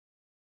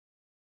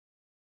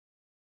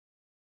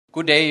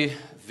Good day,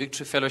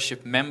 Victory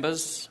Fellowship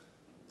members.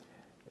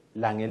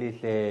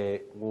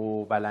 Langelihle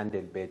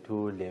kubalandeli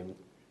bethu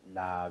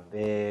la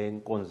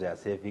benkonzo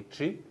yase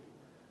Victory.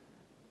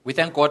 We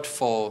thank God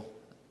for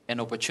an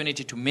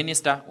opportunity to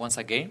minister once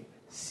again.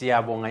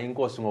 Siyabonga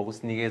inkosi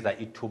ngokusinikeza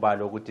ithuba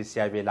lokuthi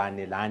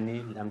siyabelane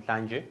lani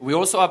namhlanje. We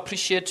also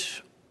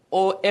appreciate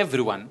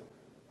everyone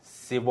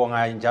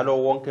Sibonga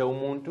njalo wonke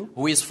umuntu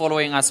who is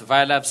following us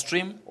via live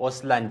stream,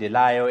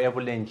 osilandelayo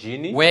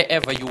ebulenjini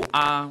wherever you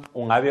are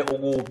ungabe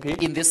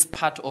ukuphi in this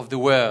part of the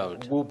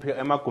world. kuphi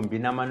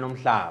emagumbini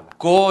amanomhlaba.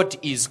 God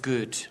is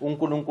good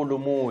uNkulunkulu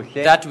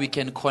muhle that we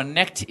can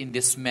connect in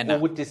this manner.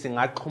 ukuthi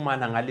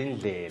singaxhumana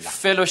ngalendlela.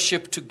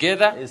 Fellowship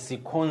together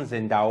Sikhonze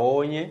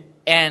ndawonye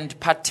and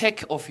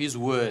partake of His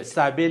word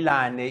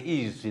sabelane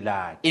izwi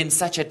lakhe in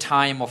such a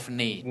time of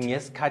need.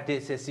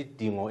 ngesikhathi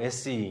sesidingo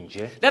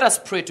esinje. Let us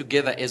pray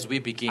together as we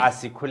begin.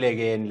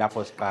 Asikhulekeni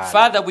lapho siqala.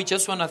 Father, we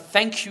just want to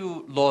thank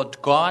you, Lord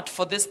God,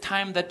 for this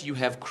time that you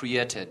have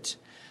created.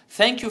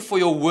 Thank you for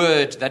your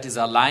word that is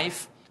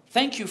alive.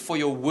 Thank you for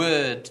your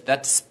word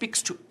that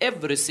speaks to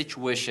every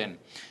situation,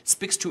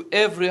 speaks to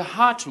every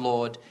heart,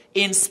 Lord,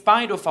 in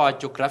spite of our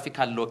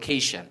geographical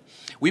location.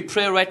 We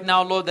pray right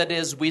now, Lord, that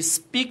as we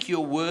speak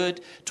your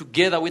word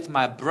together with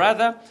my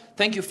brother,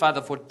 thank you,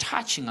 Father, for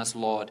touching us,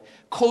 Lord,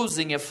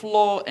 causing a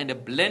flow and a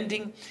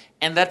blending,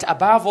 and that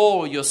above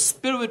all, your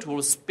spirit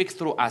will speak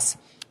through us,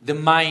 the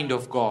mind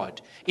of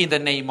God, in the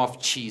name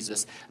of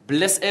Jesus.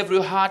 Bless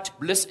every heart,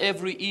 bless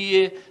every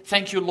ear.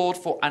 Thank you, Lord,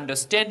 for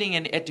understanding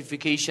and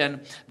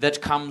edification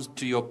that comes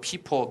to your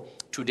people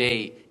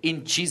today.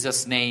 In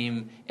Jesus'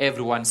 name,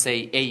 everyone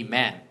say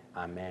amen.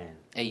 Amen.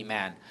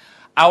 Amen.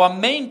 Our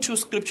main two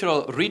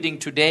scriptural reading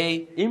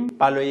today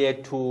Imbhalo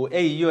yethu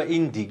eyiyo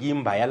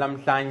indikimba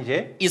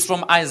yalamhlanje is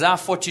from Isaiah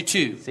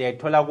 42,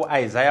 siyayithola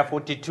ku-Isaiah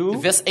 42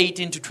 verse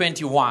 18 to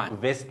 21.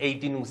 verse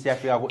 18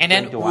 kusiyafika And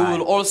then we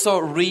will ku-21. also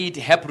read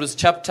Hebrews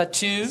chapter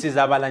 2,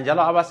 Sizabala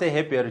njalo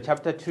abaseHebrew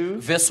chapter 2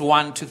 verse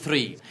 1 to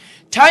 3.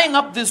 Tying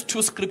up these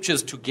two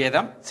scriptures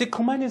together,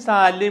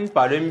 sixhumanisa le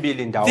mbhalo emibili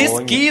this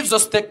ndawonye. gives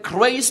us the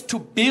grace to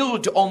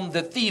build on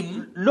the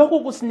theme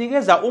Lokhu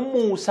kusinikeza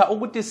umusa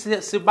ukuthi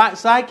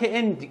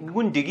sakhe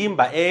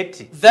kundikimba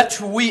ethi that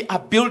we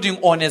are building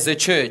on as a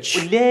church.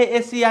 le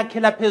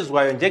esiyakhela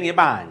phezukwayo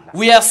njengebandla.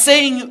 We are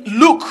saying,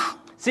 look,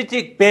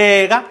 Sithi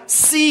bheka,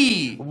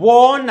 see,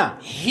 bona,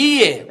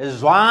 hear,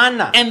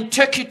 zwana, and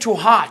take it to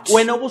heart.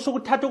 wena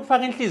ubusukuthatha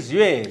ukufaka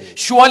enhliziyweni.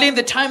 Surely in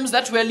the times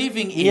that we are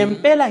living in,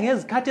 Ngempela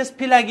ngezikhathi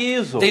esiphila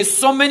kizo there's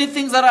so many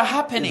things that are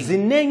happening.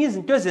 ziningi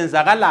izinto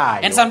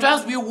ezenzakalayo. And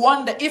sometimes we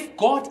wonder if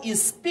God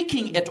is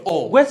speaking at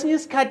all. Kwesinye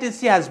isikhathi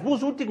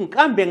siyazibuza ukuthi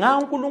ngikambe ngawo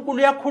uNkulunkulu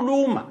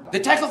uyakhuluma. The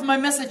title of my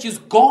message is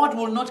God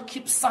will not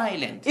keep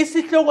silent.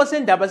 Isihloko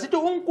sendaba sithi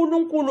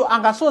uNkulunkulu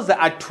angasoze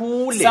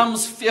athule.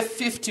 Psalms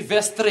 50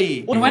 verse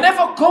 3.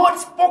 Whenever God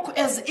spoke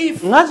as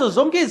if Ngazo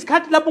zonke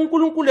izikhathi lapho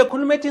uNkulunkulu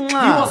ekhuluma ethi He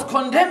was nxa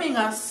condemning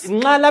us,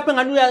 nxa lapho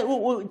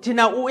engani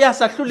thina His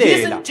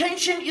uyasahlulela.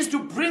 intention is to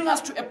bring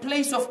us to a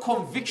place of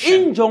conviction.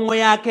 Injongo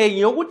yakhe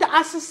ngiyokuthi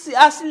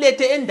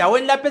asilethe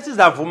endaweni lapho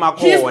esizavuma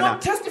He is khona.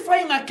 not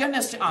testifying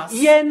against us.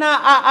 Yena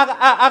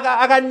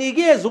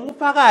akanikeza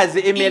ubufakazi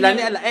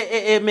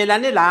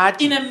emelane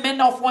lathi In a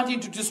manner of wanting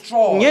to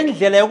destroy.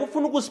 ngendlela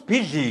yokufuna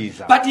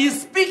ukusibhidliza. But He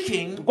is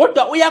speaking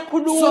Kodwa so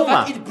uyakhuluma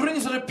that it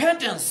brings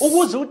repentance.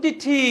 ukuze uthi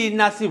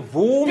thina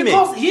sivume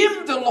Because Him,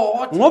 the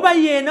Lord, ngoba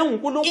yena is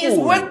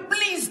uNkulunkulu well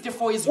pleased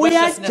for His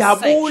righteousness'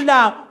 sake.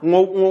 uyajabula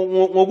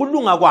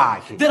ngokulunga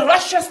kwakhe, The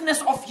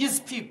righteousness of His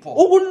people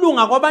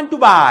ukulunga kwabantu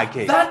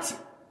bakhe that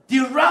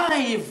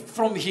derive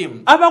from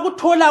Him.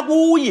 abakuthola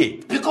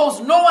kuye,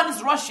 Because no one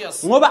is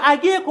righteous ngoba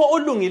akekho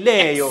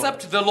olungileyo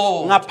except the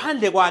Lord.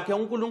 ngaphandle kwakhe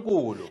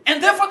uNkulunkulu.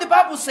 And therefore the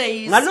Bible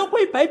says Ngalokho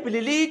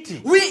iBhayibheli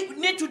lithi we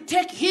need to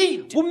take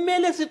heed to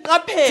kumele the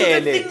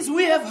siqaphele things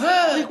we have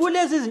heard.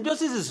 kulezi zinto How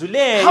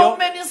sizizwileyo,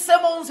 many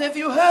sermons have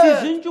you heard?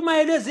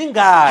 sizintshumayelo How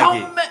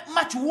ezingaki,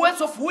 much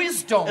words of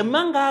wisdom?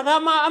 mangaka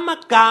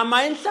amagama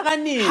How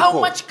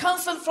enhlakanipho, much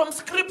counsel from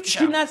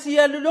Scripture? thina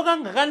siyalulo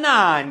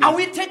kangakanani, Are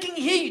we taking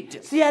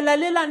heed?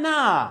 siyalalela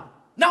na?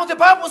 Now the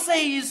Bible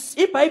says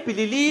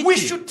iBhayibheli we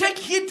lithi should take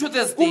heed to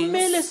these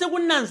kumele things.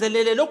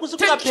 sikunanzelele lokhu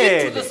Take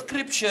heed to the sikuqaphele,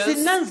 Scriptures,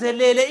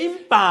 sinanzelele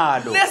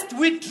imbhalo, lest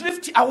we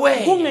drift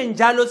away.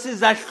 kungenjalo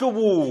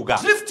sizahlubuka.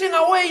 Drifting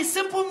away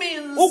simply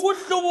means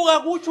Ukuhlubuka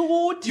kutsho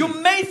you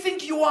ukuthi may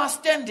think you are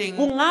standing,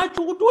 kungathi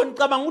ukuthi wena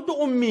ucabanga ukuthi but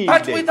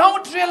umile,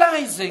 without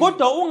realizing,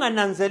 kodwa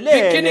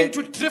ungananzelele beginning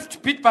to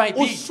drift bit by bit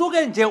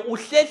usuke nje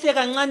uhlehle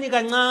kancane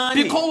kancane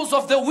because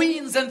of the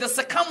winds and the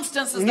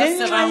circumstances that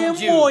ngenxa surround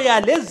you. yemoya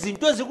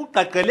lezinto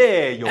ezikugqagqeleyo.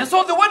 And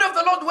so the word of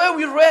the Lord where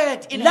we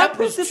read in Lapho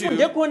Hebrews 2,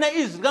 sifunde khona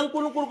izwi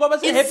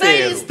kaNkulunkulu it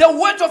says kwabaseHebheru, the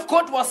word of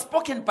God was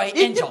spoken by ithi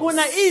angels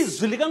khona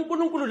izwi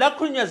likaNkulunkulu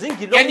lakhulunywa and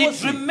it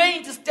zingilosi,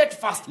 remained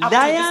steadfast up to this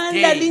layanda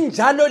day.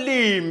 linjalo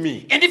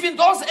limi. And even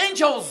those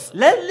angels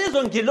Lezo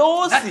that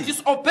ngilosi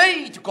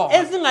disobeyed God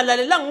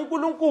ezingalalelanga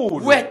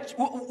uNkulunkulu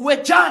were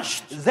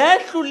judged.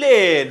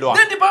 zehlulelwa.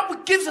 Then the Bible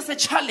gives us a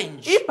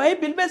challenge.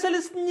 iBhayibheli bese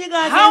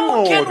lisinika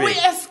How can inqobe. we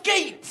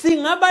escape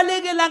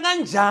singabalekela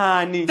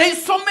kanjani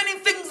There's so many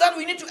things that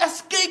we need to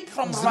escape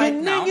from right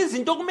now. ziningi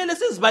izinto kumele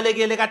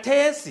sizibalekele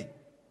kathesi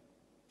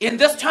In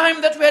this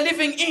time that we are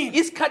living in,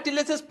 isikhathi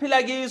lesi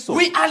siphila kiso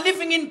we are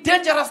living in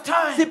dangerous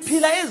times.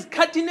 siphila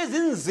ezikhathini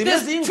ezinzima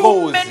There's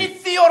too many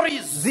eziyingozi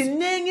theories,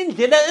 ziningi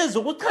indlela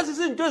ezokuchasisa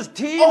izinto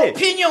ezithile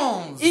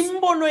opinions,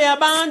 imbono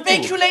yabantu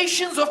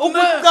speculations of men,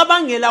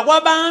 ukucabangela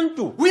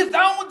kwabantu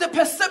without the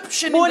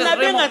perception in bona the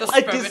realm of the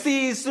spirit,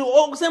 bengaqedisisi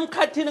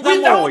okusemkhathini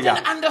without kamoya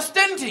an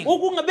understanding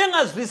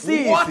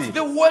bengazwisisi what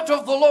the word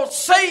of the Lord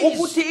says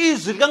ukuthi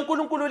izwi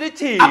likaNkulunkulu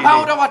lithini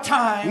about our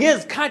time.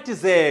 ngezikhathi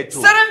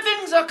zethu Certain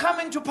things are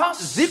coming to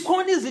pass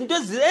zikhona izinto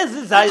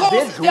ezizayo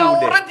because they are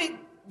zedlule already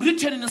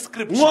written in the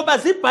scripture. ngoba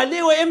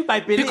zibhaliwe Because the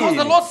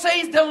embhayibhelini Lord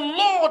says the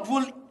Lord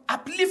will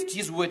uplift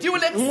his word. He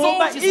will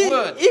ngoba exalt his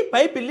word.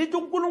 ibhayibheli lithi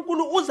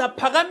uNkulunkulu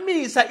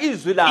uzaphakamisa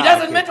izwi It doesn't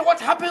lakhe matter what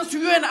happens to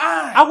you and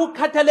I,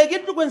 akukhathaleki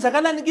ukuthi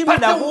kwenzakalani kimi but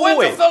the word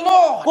lakuwe of the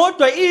Lord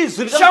kodwa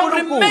izwi shall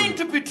remain likaNkulunkulu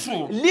to be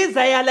true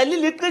lizayala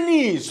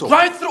liliqiniso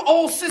right through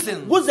all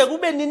seasons. kuze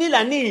kube nini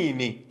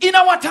lanini In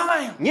our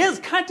time,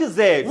 ngezikhathi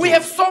zethu we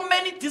have so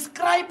many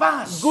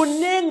describers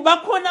kuningi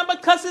bakhona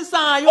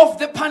abachasisayo of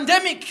the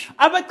pandemic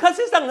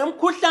abachasisa and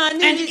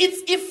ngemkhuhlane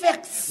its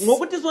effects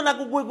ngokuthi zona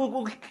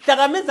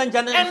kuhlakameza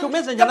njani and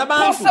kuhlumeza njani the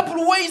abantu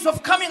possible ways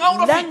of coming out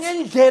of it.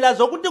 langendlela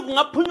zokuthi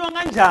kungaphunywa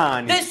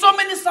kanjani There's so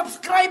many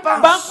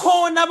subscribers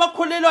bakhona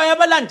abakholelwayo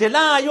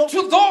abalandelayo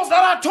to those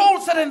that are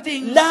told certain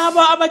things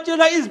laba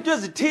abatshelwa izinto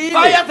ezithile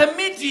via the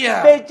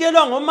media.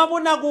 betshelwa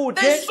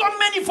ngomabonakude There's so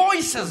many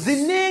voices.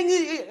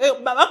 ziningi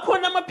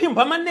bakhona amaphimbo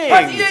But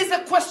amaningi here is a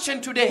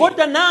question today.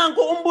 kodwa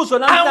nanku umbuzo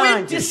Are we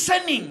namhlanje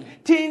discerning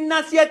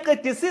thina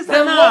siyaqedisisa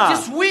the na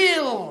Lord's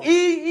will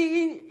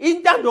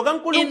intando in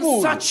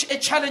kaNkulunkulu such a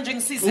challenging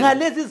season?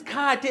 ngalezi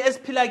zikhathi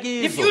esiphila If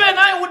kizo you and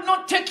I would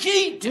not take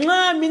heed to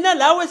nxa mina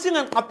lawe the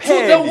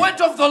singaqapheli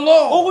word of the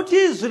Lord, ukuthi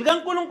izwi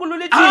likaNkulunkulu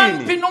lithini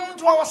unbeknown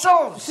to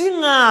ourselves,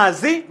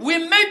 singazi we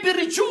may be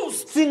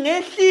reduced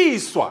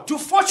singehliswa to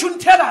fortune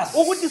tellers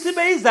ukuthi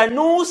sibe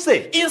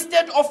izanuse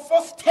instead of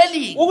forth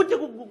telling ukuthi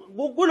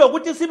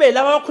kulokuthi sibe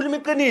laba abakhuluma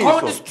God's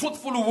iqiniso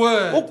truthful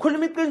word.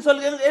 ukukhuluma iqiniso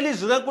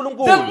elizwi The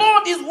likaNkulunkulu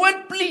Lord is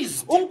well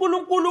pleased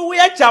uNkulunkulu for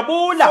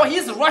uyajabula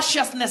his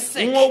righteousness'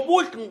 sake.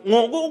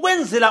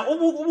 ngokwenzela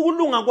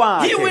ukulunga He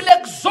kwakhe will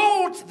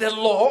exalt the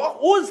law.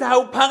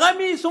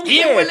 uzawuphakamisa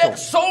He will umthetho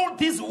exalt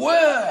his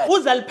word.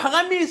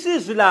 uzaliphakamisa izwi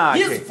His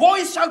lakhe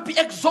voice shall be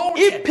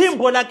exalted.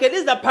 iphimbo lakhe He will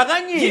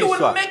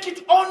lizaphakanyiswa make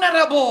it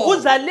honorable.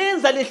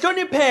 uzalenza God will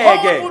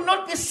lihlonipheke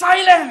not be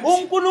silent.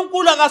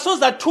 uNkulunkulu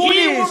akasoze He will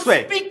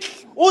athuliswe speak.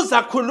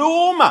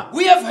 uzakhuluma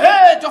We have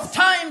heard of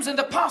times in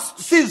the past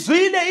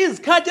sizwile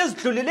izikhathi that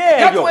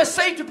ezidlulileyo were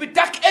said to be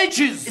dark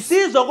ages,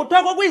 sizwa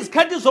kuthiwa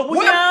kwakuyizikhathi where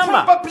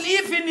zobumnyama probably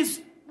even is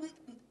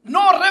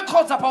no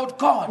records about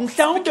God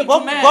mhlawumbe speaking to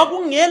man.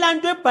 kwakungela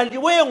nto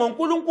ebhaliweyo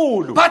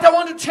ngoNkulunkulu But I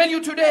want to tell you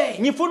today,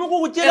 ngifuna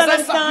ukukutshela as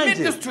I submit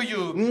namhlanje this to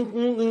you,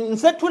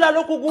 ngisethula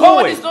lokhu God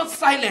kuwe is not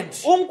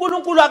silent.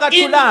 uNkulunkulu In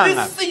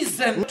akathulanga this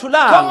season,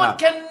 Thulanga. God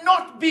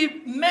cannot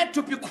be made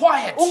to be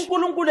quiet.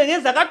 uNkulunkulu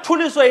engeze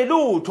akathuliswe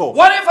yilutho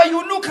Whatever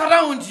you look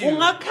around you,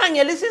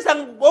 ungakhangelisisa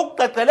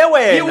okugqagqele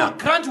He will wena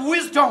grant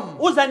wisdom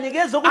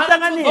uzanikeza unto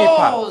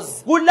ukuhlakanipha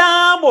those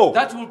kulabo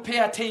that will pay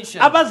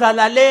attention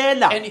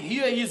abazalalela and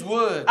hear His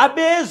word.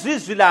 abezwa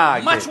izwi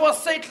lakhe Much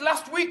was said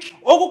last week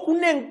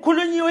okukuningi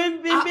kukhulunyiwe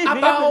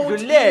about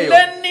idlulileyo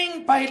learning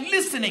by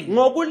listening,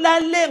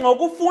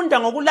 ngokufunda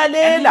and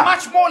ngokulalela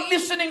much more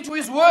listening to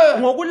His word.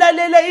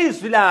 ngokulalela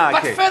izwi But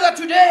lakhe further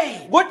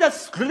today, kodwa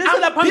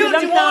sidlulisela I'm phambili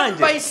building on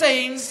by namhlanje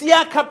saying,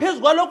 siyakha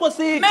phezu kwalokho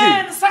sithi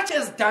men such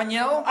as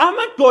Daniel,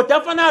 amadoda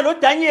afana who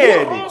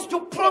lodanyeli rose to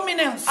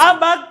prominence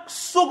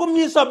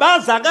abasukumiswa in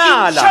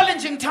bazakala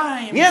challenging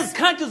times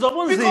ngezikhathi because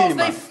zobunzima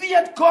they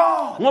feared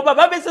God. ngoba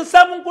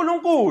babesesaba They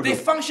uNkulunkulu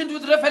functioned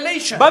with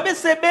revelation.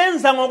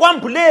 babesebenza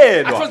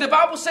ngokwambulelwa Actually, the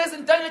Bible says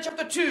in Daniel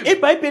chapter 2,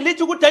 ibhayibheli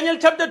lithi kuDaniel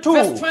chapter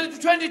verse 2 20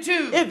 to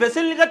 22,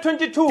 evesini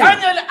lika-22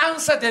 Daniel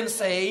answered and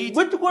said,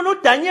 kuthi kona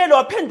udanyeli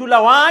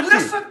waphendula wathi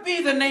blessed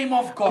be the name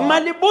of God,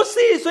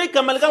 malibusiswe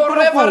igama Forever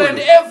likaNkulunkulu and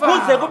ever.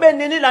 kuze kube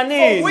nini for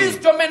lanini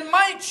wisdom and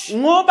might.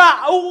 ngoba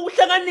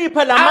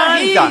ukuhlakanipha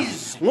lamandla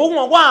his. He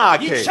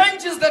ngokungokwakhe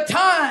changes the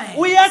time.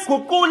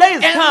 uyaguqula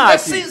And izikhathi the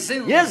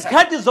seasons.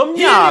 ngezikhathi He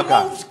zomnyaka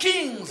removes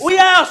kings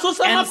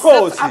uyasusa and sets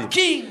amakhosi up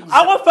kings.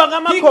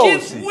 awafaka He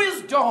gives amakhosi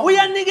wisdom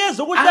uyanikeza unto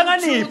the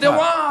ukuhlakanipha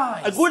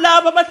wise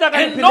kulabo and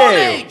abahlakaniphileyo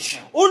knowledge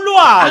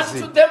ulwazi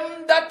unto them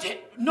that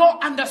know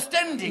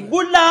understanding.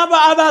 kulabo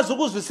abazi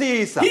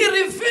ukuzwisisa He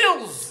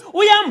reveals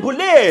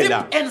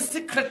uyambulela deep and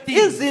secret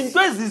things.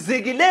 izinto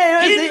ezizikileyo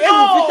He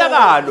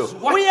ezifihlakalo knows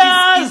what is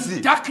uyazi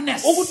in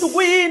darkness ukuthi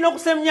kuyini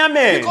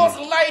okusemnyameni because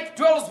light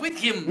dwells with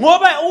him.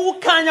 ngoba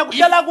ukukhanya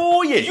kuhlala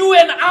kuye You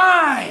and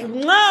I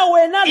nxa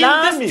wena in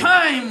lami this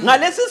time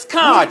ngalesi we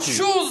sikhathi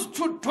choose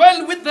to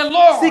dwell with the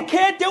Lord.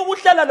 sikhethe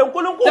ukuhlala The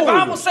Bible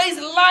loNkulunkulu says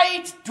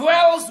light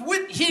dwells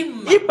with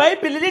him.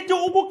 ibhayibheli lithi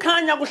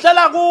ukukhanya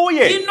kuhlala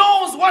kuye He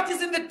knows what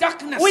is in the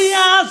darkness.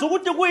 uyazi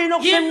ukuthi kuyini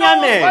He knows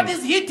what okusemnyameni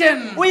is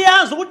hidden.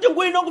 uyazi ukuthi ukuthi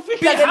kuyini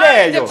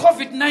behind the okufihlakeleyo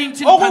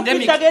COVID-19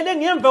 pandemic. okufihlakele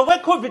ngemva He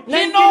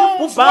kwe-COVID-19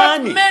 knows what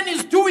ubhubhane man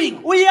is doing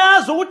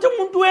uyazi ukuthi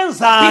umuntu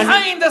wenzani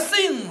behind the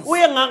scenes,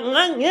 uye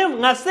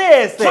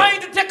ngasese trying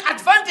to take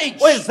advantage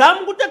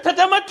wezama ukuthi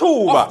athathe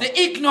amathuba of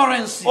the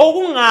ignorance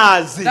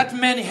okungazi that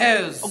man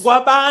has.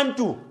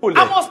 kwabantu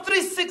Amos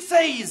 3:6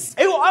 says,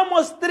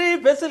 Amos 3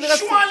 verse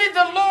surely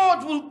the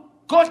Lord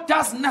God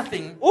does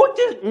nothing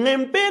uthi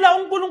ngempela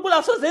uNkulunkulu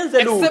asozenze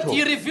except lutho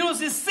he reveals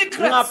his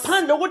secrets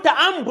ngaphandle ukuthi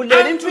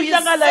ambulele unto his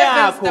imfihlakalo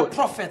servants, the yakho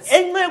prophets.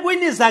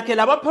 encekwini zakhe The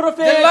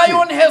labaprofeti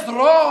lion has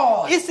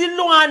roared.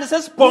 isilwane Who will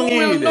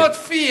sesibhongile not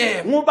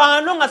fear?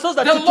 ngubani ongasoze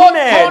The Lord God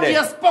athuthumele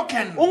has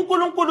spoken.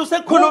 uNkulunkulu Who can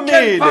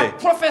usekhulumile but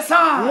prophesy?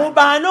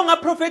 ngubani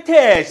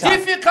ongaprofethesha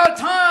Difficult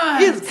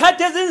times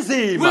izikhathi will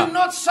ezinzima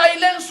not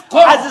silence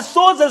God.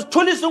 azisoze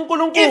zithulise Even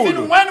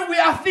uNkulunkulu when we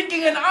are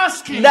thinking and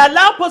asking,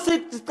 lalapho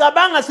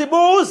sicabanga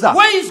sibuza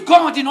where is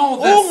God in all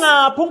this?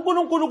 ungaphi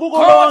uNkulunkulu kuko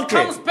God konke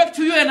comes back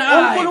to you and I.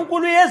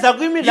 uNkulunkulu yeza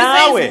kimi He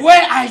nawe says,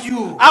 where are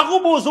you?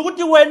 akubuza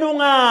ukuthi wena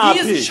He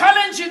is ungaphi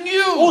challenging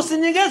you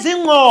usinikeza to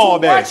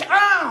ingqobe watch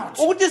out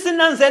ukuthi for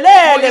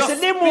sinanzelele your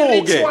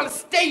silimuke spiritual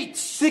state.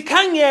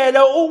 sikhangele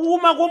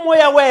ukuma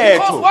komoya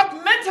Because wethu what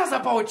matters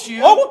about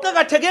you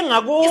okuqakatheke is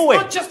ngakuwe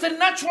not just a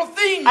natural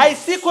thing,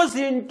 ayisikho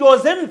zinto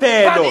but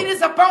zemvelo it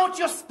is about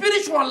your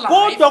spiritual life.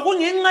 kodwa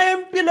kungenxa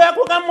yempilo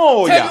yakho Tell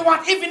kamoya you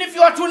what, even if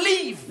you are to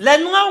leave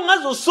lanxa or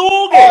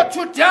ungazusuke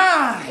to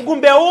die,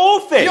 kumbe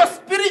ufe your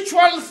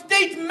spiritual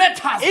state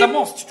matters the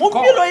most to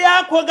impilo God.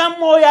 yakho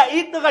kamoya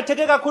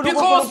iqakatheke kakhulu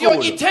Because your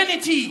kuNkulunkulu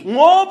eternity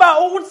ngoba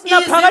ukuthi is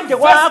naphakade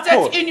kwakho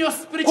invested in your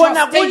spiritual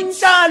khona state.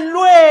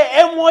 kuntshalwe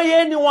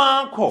emoyeni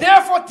wakho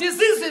Therefore,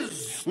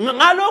 diseases,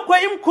 ngalokho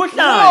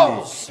imkhuhlane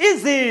wars,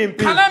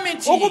 izimpi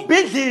calamity,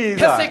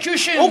 ukubhidliza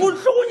persecution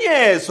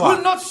ukuhlukunyezwa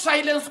will not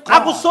silence God.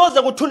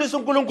 akusoze kuthulisa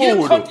He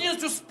uNkulunkulu continues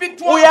to speak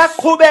to us.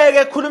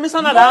 uyaqhubeka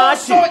ekhulumisana More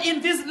so lathi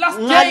in these last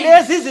days,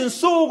 ngalezi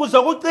izinsuku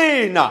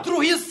zokucina through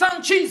His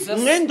Son Jesus,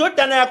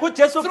 ngendodana yakho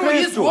uJesu through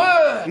His Kristu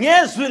Word,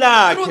 ngezwi through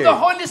the lakhe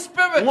Holy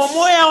Spirit,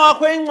 ngomoya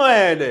wakho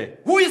engcwele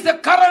who is the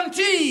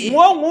guarantee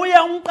ngonguye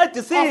of the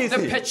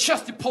umqedisisi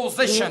purchased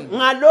possession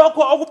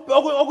ngalokho of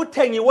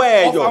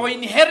okuthengiweyo our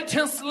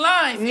inheritance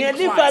life in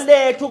ngelifa Christ.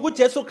 lethu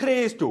kuJesu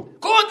Kristu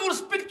God will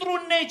speak through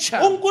nature,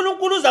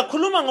 uNkulunkulu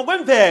uzakhuluma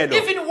ngokwemvelo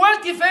even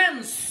world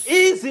events.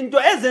 izinto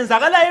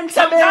ezenzakalayo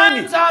emhlabeni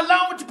Sometimes are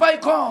allowed by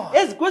God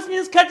ezikwesinye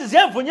isikhathi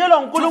ziyavunyelwa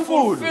to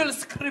uNkulunkulu fulfill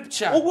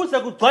Scripture. ukuze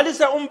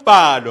kugcwalise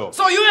umbhalo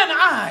So you and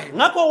I,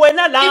 ngakho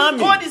wena if lami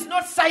God is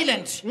not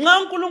silent, nxa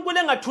uNkulunkulu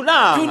do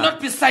engathulanga not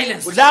be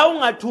silenced. la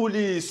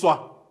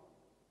ungathuliswa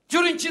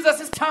During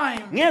Jesus'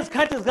 time,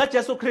 ngezikhathi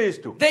zikaJesu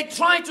Kristu they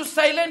tried to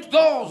silence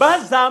those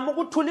bazama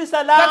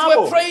ukuthulisa that were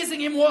labo praising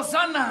Him,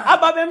 Hosanna.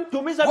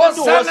 ababemdumisa bethi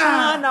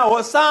Hosanna. hosana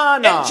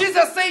hosana And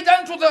Jesus said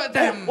unto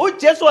them,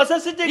 uJesu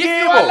wasesithi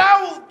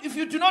if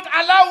you do not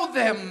allow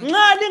them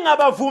nxa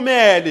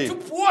lingabavumeli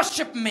to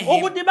worship me,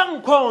 ukuthi if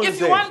bangikhonze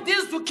you want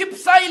this to keep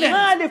silent,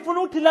 nxa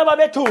lifuna ukuthi laba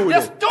the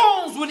bethule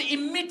stones will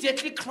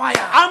immediately cry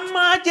out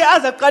amatshe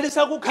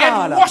azaqalisa and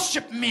ukukhala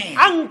worship me,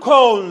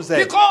 angikhonze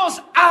because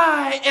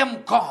I am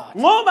God.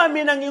 ngoba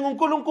mina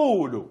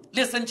nginguNkulunkulu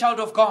Listen, child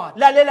of God,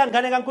 lalela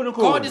ngane God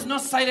kaNkulunkulu is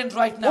not silent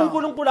right now.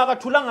 uNkulunkulu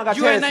akathulanga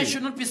You and I khathesi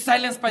should not be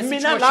silenced by mina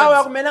nawe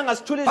situations, akumelanga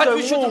sithuliswe but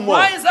we should inqumo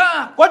rise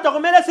up kodwa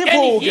kumele and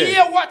sivuke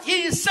hear what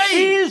He is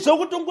saying. izwe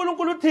ukuthi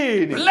uNkulunkulu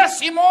uthini Bless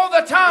Him all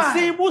the time,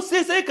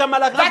 sibusise igama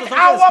lakhe that ngazo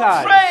our zonke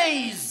izikhathi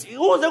praise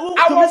uze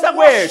kudumisa our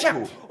kwethu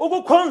worship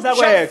ukukhonza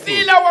shall kwethu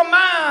fill our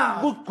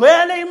mouth,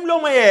 kugcwele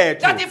imilomo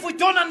yethu that if we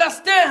don't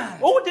understand,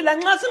 ukuthi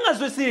lanxa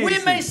we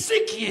may singazwisisi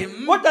seek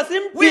Him, kodwa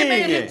we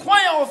may simdinge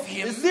require of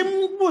Him, we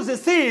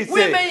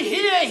simbuzisise may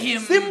hear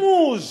Him,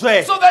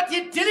 simuzwe so that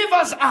He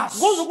delivers us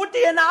kuze ukuthi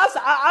yena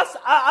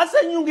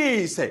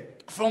asenyukise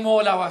from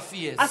all our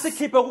fears.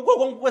 asikhiphe kukho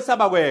konke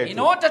ukwesaba In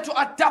kwethu order to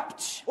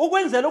adapt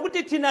ukwenzela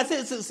ukuthi thina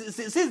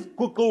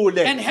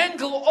siziguqule and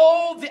handle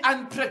all the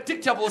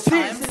unpredictable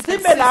times and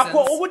sibe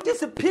lapho seasons, ukuthi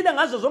siphile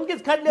ngazo zonke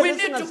izikhathi we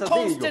lezi need to esingazaziyo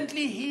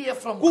constantly hear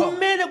from God.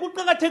 kumele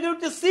kuqakathekile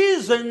ukuthi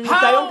sizwe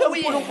nxa yonke How we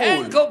uNkulunkulu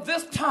handle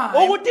this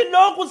time ukuthi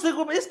lokhu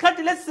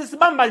isikhathi lesi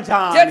sisibamba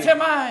njani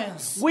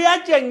determines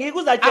our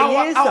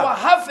kuzatshengisa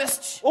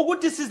harvest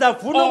ukuthi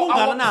sizavuna or our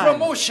okungakanani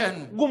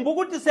promotion kumbe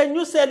ukuthi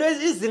senyuselwe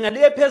izinga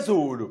liye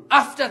phezulu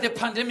after the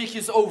pandemic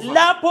is over.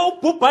 lapho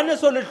ubhubhane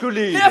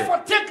soludlulile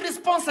Therefore, take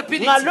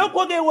responsibility.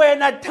 ngalokho-ke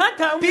wena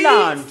thatha Be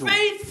umlandu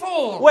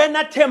faithful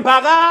wena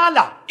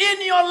thembakala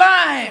in your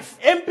life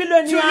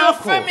empilweni to your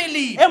yakho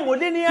family.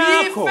 emulini Be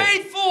yakho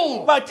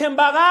faithful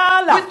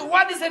bathembakala with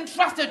what is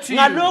entrusted to you.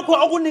 ngalokho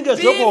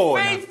okunikezwe Be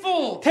kona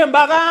faithful to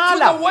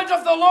thembakala the word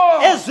of the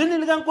Lord. ezwini Stay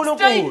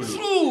likaNkulunkulu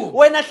true.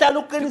 wena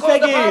hlala Because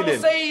the Bible uqinisekile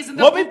says in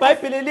the ngoba book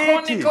iBhayibheli of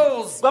lithi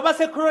Chronicles, the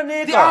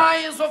kwabaseKronika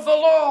eyes of the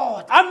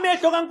Lord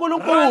amehlo run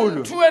kaNkulunkulu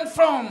to and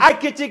from over the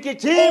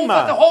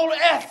agijigijima whole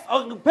earth,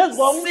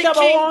 phezu seeing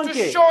umhlaba seeking to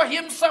wonke show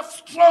himself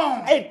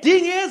strong.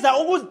 edingeza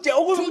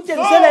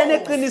ukutshengisela yena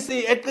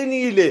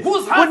eqinile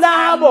Whose hearts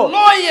are kulabo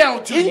loyal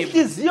to him.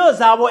 inhliziyo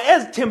zabo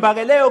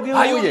ezithembakeleyo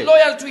Are you kuye.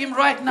 loyal to him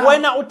right now?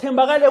 Wena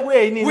uthembakele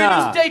kuye yini Will you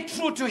na? stay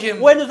true to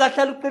him? Wena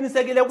uzahlala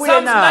uqinisekile kuye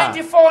Psalms na?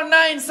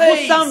 94:9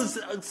 says, Psalms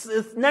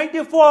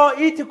 94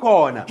 ithi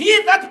khona,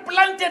 he that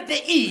planted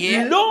the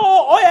ear, lo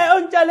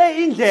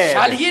ontshale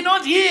shall indlebe he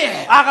not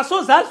hear?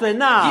 akasozazwe He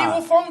na?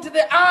 who formed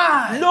the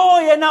eye, Lo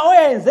yena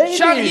oyenze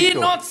shall he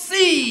ilihlo not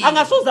see?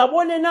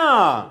 angasozabone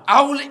na?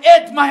 I will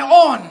add my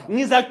own.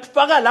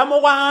 Ngizafaka lami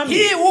okwami.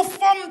 He who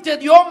formed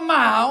your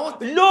mouth,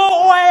 Lo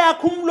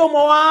owayakha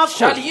umlomo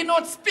shall wakho he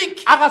not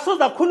speak?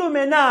 akasoza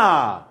khulume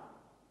na?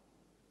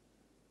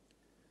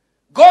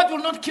 God will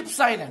not keep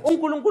silent.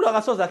 uNkulunkulu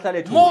akasoza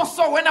ahlale More thusi.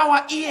 so when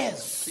our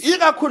ears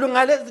Ikakhulu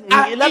are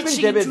lapho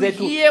itching indlebe to zethu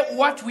hear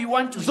what we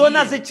want to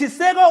zona hear.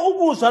 zichiseka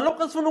ukuzwa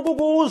lokho esifuna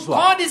ukukuzwa.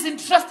 God is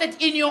interested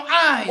in your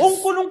eyes,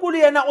 uNkulunkulu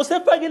yena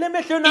usefakile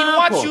emehlweni in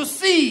what you akho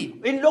see.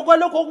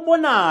 lokho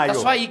okubonayo.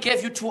 That's why he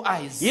gave you 2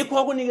 eyes. Yikho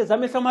akunikeza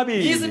amehlo He's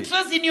amabili.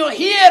 interested in your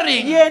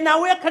hearing. Yena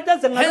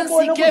uyakhathaza Hence ngalokho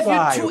he gave you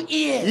okuzwayo. 2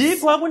 ears.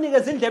 Yikho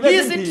akunikeza indlebe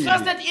He's ezimbili.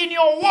 interested in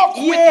your walk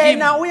with him.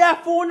 Yena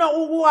uyafuna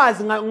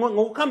ukwazi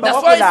ngokuhamba That's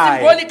kwakho why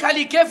laye. symbolically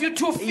he gave you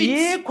 2 feet.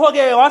 Yikho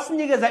ke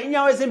wasinikeza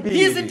inyawo He's ezimbili.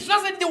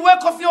 interested in the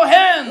work of your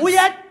hands.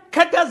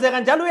 Uyakhathazeka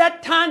njalo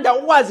uyathanda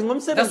ukwazi That's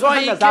ngomsebenzi why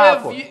he wezandla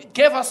zakho.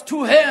 gave us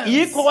 2 hands.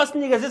 Yikho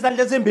wasinikeza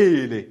izandla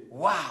ezimbili.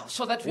 Wow,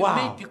 so that we Wow.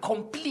 may be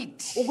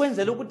complete.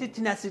 Ukwenzela ukuthi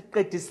thina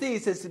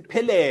siqedisise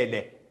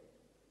siphelele.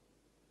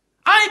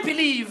 I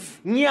believe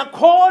to a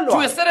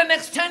Ngiyakholwa certain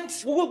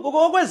extent,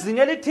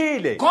 kwezinga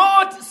elithile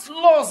God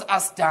slows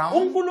us down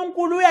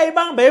uNkulunkulu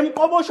uyayibamba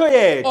imiqobosho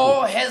yethu.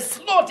 or has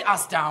slowed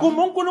us down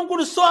Kuma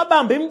uNkulunkulu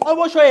sowabamba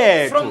imiqobosho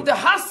from yethu. the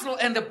hustle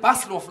and the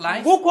bustle of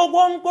life Kukho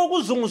konke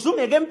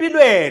okuzunguzungeka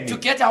empilweni to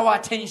get our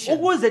attention.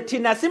 ukuze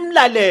thina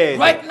simlalele.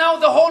 Right now,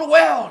 the whole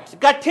world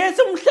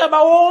Kathesi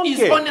umhlaba is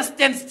wonke on a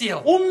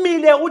standstill.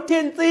 umile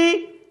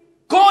uthensi.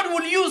 God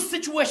will use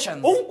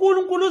situations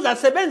uNkulunkulu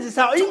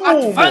uzasebenzisa to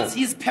inqumo advance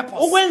his purpose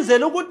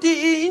ukwenzela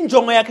ukuthi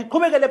injongo yakhe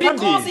iqhubekele because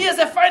he phambili. has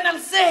a final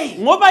say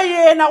Ngoba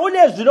yena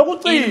ulezwi in my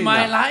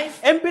lokugcina life,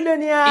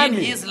 empilweni in yami,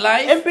 his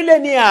life,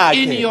 empilweni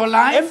yakhe, in your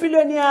life,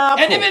 empilweni and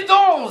yakho. even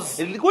those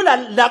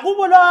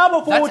Lakubo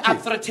labo that are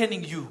futhi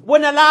threatening you.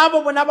 bona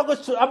labo bona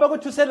He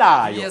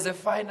abakuthuselayo has a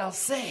final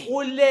say.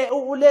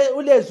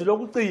 ulezwi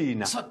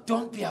lokugcina. So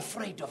don't be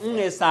afraid of it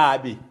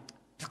Ungesabi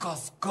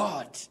because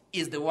God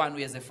is the one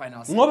who has a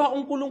final say. ngoba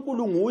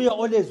uNkulunkulu nguye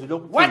olezwi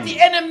What the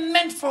lokugcina. enemy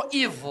meant for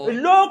evil,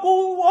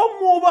 Lokhu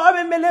omubo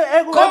abemele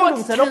God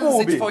ekulungisa turns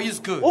it lokubi. for his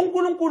good.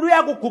 uNkulunkulu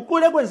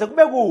uyakuguqula ekwenze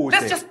kube Let's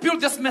kuhle. just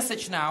build this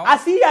message now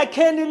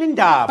Asiyakheni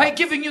lindaba by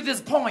giving you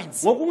these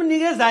points.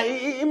 ngokunikeza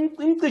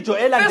imicijo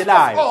First of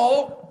elandelayo.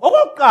 all,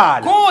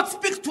 Okokuqala, God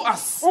speaks to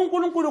us.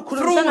 uNkulunkulu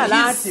Through ukhulumisana his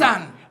lathi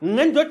son.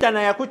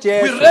 ngendodana yakhe We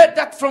uJesu. read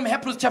that from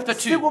Hebrews chapter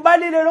 2.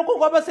 Sikubalile lokho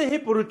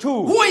kwabaseHebrew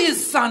 2. Who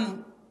is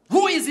son?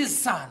 Who is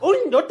his son?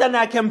 Indodana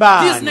yakhe His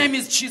mbani? name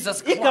is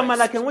Jesus Igama Christ,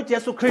 lakhe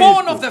nguJesu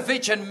born of Kristu. the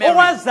Virgin Mary,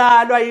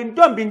 Owazalwa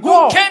yintombi who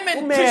nto came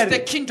and preached the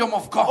uMary. kingdom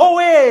of God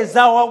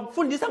Oweza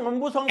wakufundisa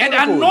ngombuso and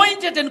kaNkulunkulu.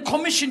 anointed and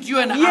commissioned you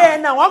and I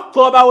Yena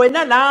wakugcoba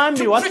wena lami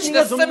to preach the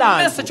wasinikeza same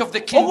message umlando of the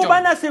kingdom.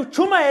 ukubana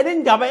sichumayele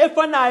indaba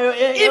efanayo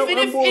Even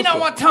if in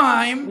our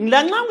time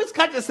lanxa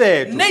kwisikhathi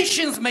sethu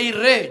nations may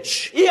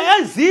rage,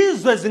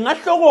 izizwe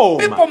zingahlokoma,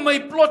 people may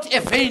plot a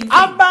vain thing,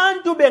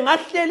 abantu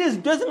bengahlela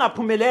izinto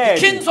ezingaphumeleli,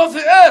 kings of the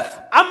earth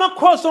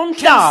amakhosi can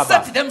omhlaba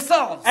set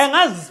themselves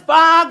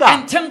engazifaka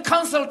and turn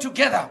counsel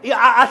together.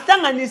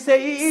 ahlanganise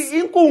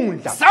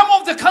inkundla. Some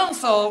of the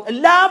council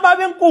Laba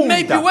may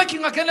be benkundla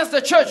working against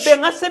the church,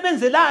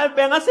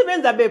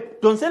 bengasebenza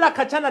bedonsela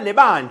khatshana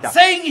lebandla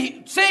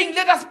saying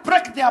let us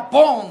break their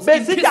bonds in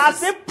besithi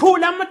pieces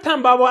asephula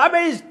amathambo abo abe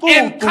and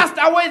yizicucu, cast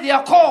away their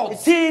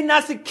cords.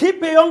 thina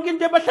sikhiphe yonke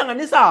into I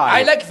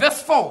ebahlanganisayo. like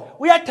verse 4.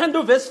 Uyathanda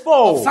uvesi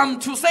 4 Psalm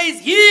 2 says,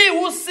 he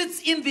who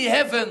sits in the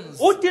heavens,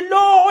 uthi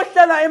lo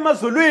ohlala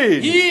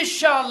emazulwini he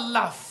shall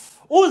laugh.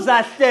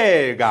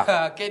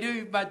 uzahleka. Can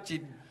you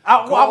imagine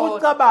God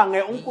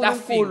Akucabange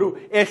uNkulunkulu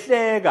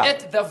ehleka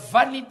at the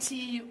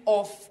vanity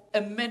of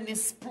a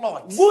man's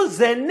plot?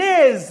 kuze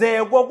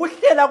neze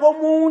kokuhlela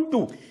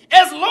komuntu.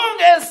 As long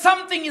as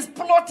something is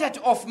plotted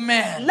of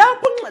man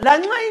Lapho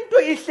lanxa into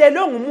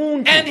ihlelwe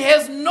ngumuntu and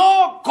has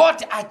no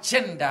God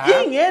agenda,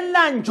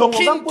 ingela njongo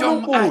kingdom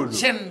kaNkulunkulu,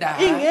 agenda,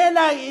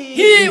 ingela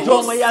he who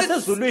injongo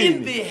sits in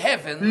the yasezulwini,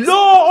 heavens,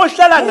 lo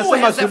ohlala who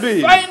has a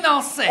ngasemazulwini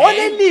final say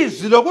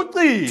olelizwi to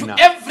lokucina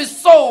every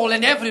soul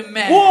and every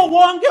man, kuwo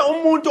wonke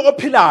umuntu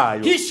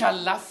ophilayo he shall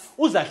laugh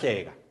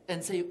uzahleka.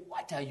 and say,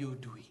 what are you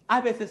doing?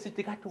 Abe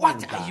sesithi kathi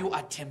What are you wenzani?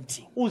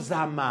 attempting?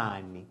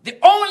 Uzamani. The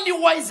only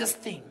wisest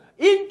thing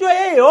into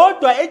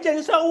eyodwa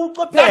etshengisa that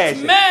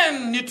ubuchwepheshe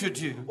men need to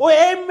do,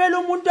 oyemele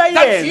umuntu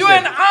that you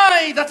and ayenze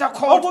I that are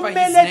called by His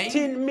okumele name,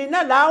 thina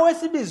mina lawe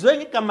sibizwe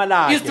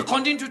ngegama is to lakhe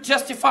continue to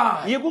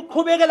testify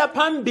yikuqhubekela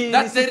phambili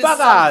that there is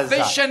sifakaza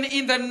salvation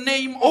in the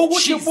name of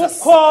ukuthi Jesus.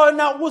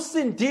 kukhona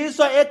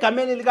ukusindiswa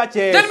egameni Let me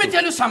likaJesu.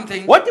 tell you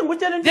something. Wathi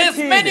ngikutshela into There's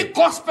many ethile.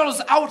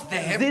 gospels out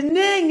there,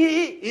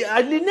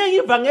 Liningi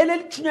ivangeli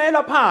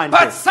elithunyelwa but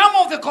phandle. some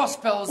of the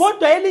gospels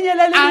Kodwa elinye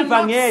leli are not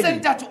ivangeli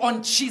centered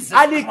on Jesus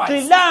Christ.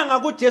 aligxilanga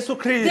kuJesu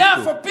Kristu.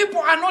 Therefore, people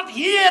are not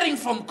hearing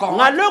from God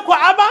Ngalokho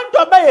abantu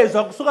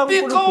abayezwa kusuka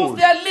because kuNkulunkulu.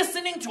 they are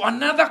listening to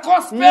another Ngoba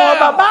gospel.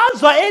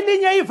 bazwa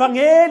elinye It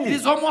ivangeli.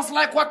 is almost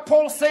like what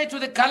Paul said to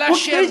the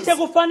Galatians. Kucishe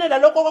kufanele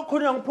lokho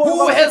okukhulunywa nguPaul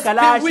Who has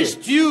kwabaGalashe.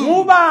 bewitched you?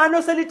 Ngubani I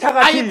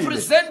oselithakathile?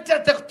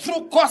 presented the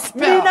true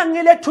gospel, Mina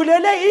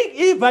ngilethulele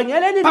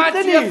ivangeli but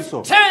you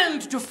eliqiniso. have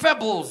turned to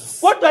fables.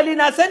 Kodwa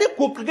lina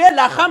seliguquke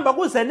lahamba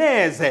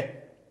kuzeneze.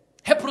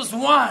 Hebrews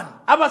 1.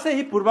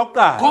 AbaseHebrew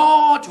bakuqala.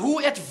 God, who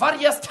at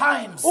various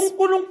times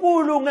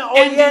uNkulunkulu And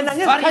oyena in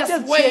ngezikhathi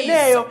various ways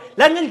ezitshiyeneyo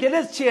langendlela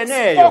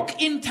ezitshiyeneyo spoke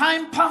in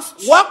time past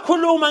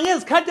wakhuluma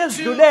ngezikhathi to the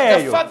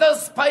ezidluleyo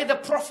fathers by the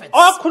prophets,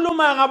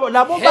 wakhuluma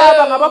labo baba has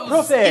in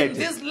ngabaprofeti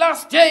these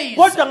last days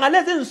kodwa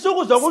ngalezi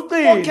insuku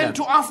zokuqina spoken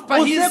to us by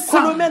His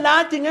usekhulume Son,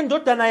 lathi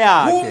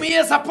ngendodana whom yakhe He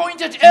has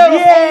appointed heir of all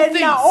yena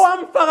things.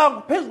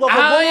 owamfaka phezu kwakho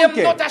I am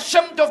konke not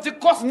ashamed of the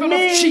gospel of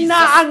Jesus, mina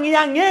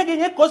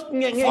angiyangeki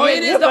for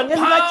it is the ngevangeli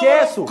power of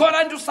kaJesu God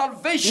unto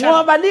salvation.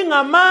 ngoba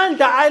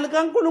lingamandla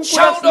alikaNkulunkulu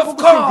Child of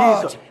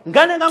asifukuzindiswa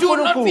ngane Do not be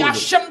kaNkulunkulu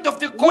ashamed of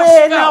the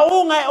wena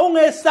gospel.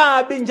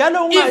 ungesabi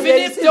njalo Even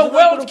if the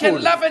world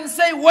can laugh and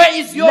say, where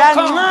is your God?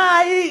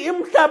 lanxa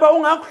imhlaba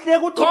ungakuhleka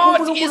ukuthi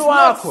God is uNkulunkulu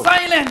not wakho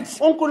silent.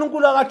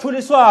 uNkulunkulu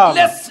akathuliswanga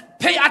Let's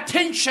pay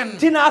attention.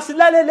 thina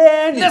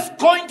asilaleleni Let's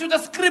go into the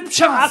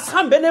scriptures.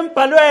 asihambeni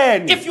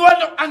embhalweni If you want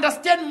to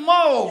understand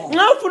more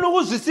nxa ufuna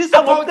ukuzwisisa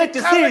about the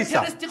ngokuqedisisa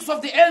characteristics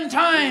of the end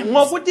times,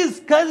 ngokuthi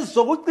izikhathi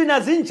zokuqina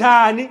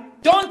zinjani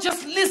don't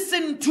just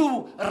listen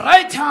to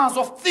writers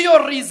of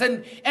theories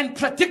and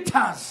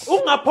predictors.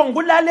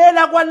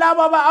 ungaphongulalela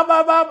kwalabo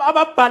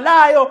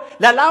ababhalayo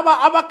lalaba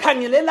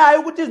abakhangelelayo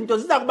ukuthi izinto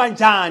ziza kuba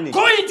njani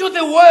Go into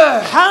the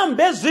word.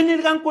 hambe ezwini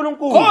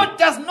likaNkulunkulu God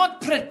does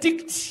not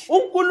predict,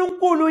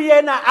 uNkulunkulu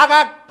yena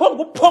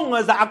akaphonga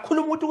ukuphongeza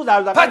akhuluma ukuthi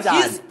kuzaza but He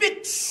kanjani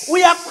speaks.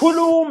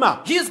 uyakhuluma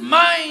His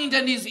mind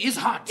and his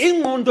heart.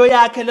 ingqondo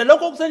yakhe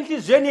lalokho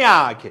okusenhliziyweni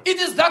yakhe It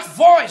is that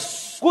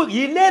voice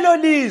yilelo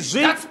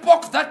lizwi that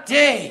spoke that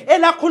day.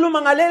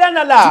 elakhuluma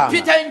ngalelana langa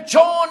Peter and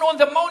John on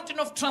the mountain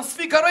of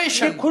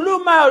transfiguration,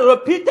 likhuluma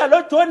loPeter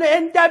loJohn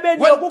entabeni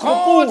when God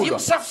yokuguqulwa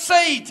Himself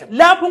said,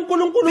 lapho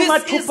uNkulunkulu "This is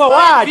mathupha my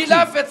wathi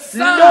beloved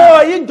son.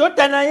 lo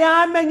yindodana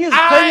yami I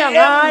engiziqhenya am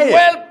ngaye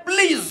well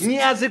pleased.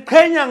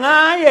 ngiyaziqhenya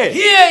ngaye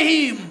Hear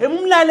Him.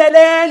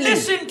 emlaleleni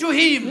Listen to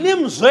Him."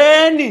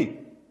 nimzweni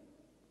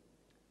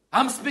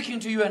I'm speaking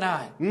to you and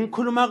I.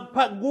 ngikhuluma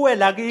kuwe If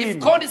lakini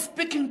God is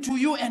speaking to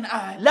you and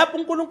I, lapho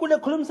uNkulunkulu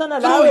ekhulumisana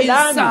Through lawe His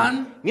lami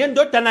Son,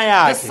 ngendodana the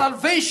yakhe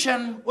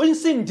salvation,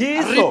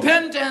 insindiso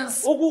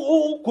repentance,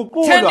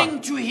 ukuguqulwa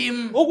turning to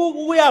Him,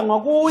 ukuya Him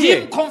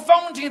ngakuye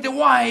confounding the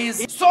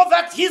wise, so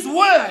that His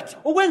word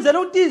ukwenzela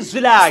ukuthi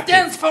izwi lakhe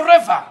stands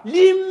forever.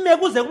 lime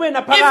kuze kube Even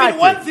naphakade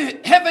when the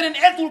heaven and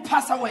earth will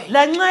pass away.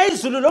 lanxa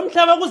izulu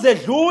lomhlaba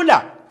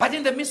kuzedlula But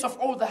in the midst of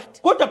all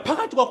that, kodwa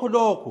phakathi kwakho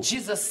lokho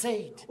Jesus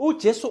said,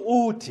 uJesu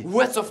uthi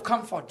words of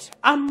comfort.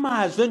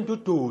 amazwi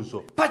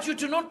enduduzo But you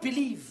do not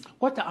believe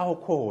kodwa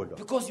awukholwa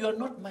because you are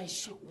not my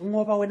sheep.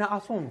 ngoba wena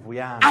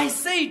asumvuyami I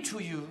say to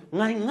you,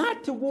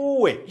 ngathi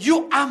kuwe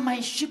you are my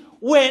sheep.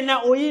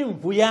 wena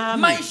uyimvu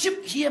yami My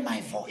sheep hear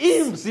my voice.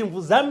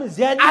 izimvu zami I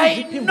ziyalizwa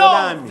iphimbo know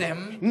lami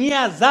them. They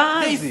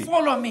ngiyazazi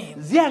follow me.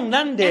 And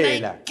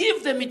ziyangilandela I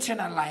give them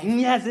eternal life.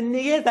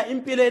 ngiyazinikeza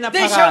impilo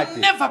They shall enaphakade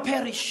never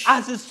perish.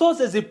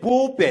 asisoze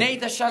zibhubhe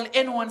Neither shall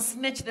anyone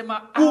snatch them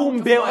out of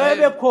kumbe my hand.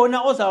 ebe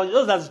khona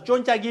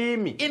ozazitshontsha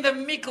kimi In the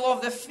middle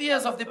of the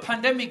fears of the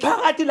pandemic,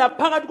 phakathi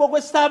laphakathi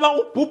kokwesaba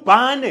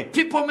ubhubhane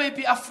people may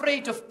be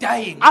afraid of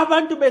dying.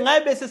 abantu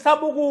bengabe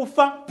besesaba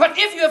ukufa But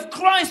if you have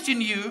Christ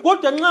in you,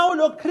 kodwa nxa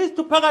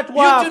uloKristu phakathi you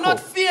do kwakho not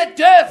fear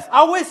death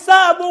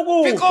awesabi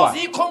because ukufa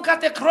He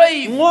conquered the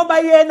grave. ngoba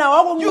yena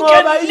You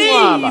wakunqoba can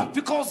ingcwaba live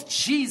because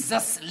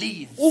Jesus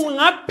lives.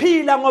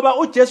 ungaphila ngoba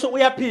uJesu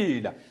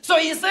uyaphila So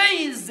He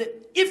says,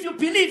 if you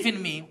believe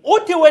in me,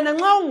 uthi wena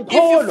nxa if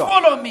you ungikholwa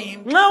follow me,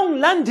 nxa you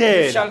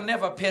ungilandela shall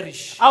never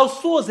perish.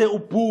 awusoze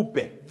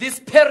ubhubhe This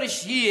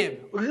perish here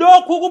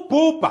lokhu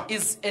kubhubha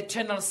is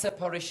eternal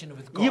separation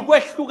with God.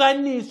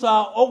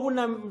 yikwehlukaniswa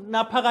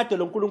okunaphakade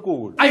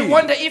loNkulunkulu I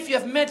wonder if you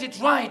have made it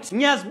right.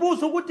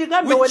 ngiyazibuza ukuthi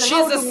kambe With wena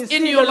Jesus nxa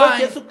in ulungisile your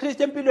life, loJesu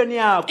Kristu empilweni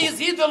yakho Is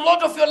He the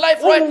Lord of your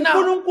life right now?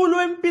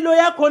 uNkulunkulu empilo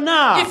yakho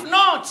na If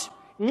not,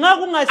 nxa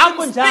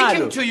kungasikho I'm njalo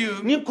speaking to you.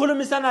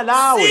 ngikhulumisana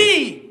lawe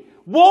see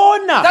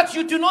bona that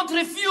you do not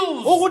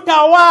refuse ukuthi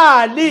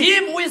awali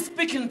him who is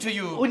speaking to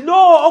you.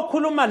 lo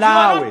okhuluma You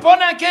are lawe not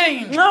born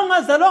again. nxa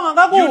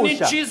ungazalwanga You need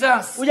kakusha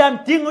Jesus.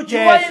 uyamdinga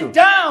You are in uJesu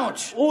doubt.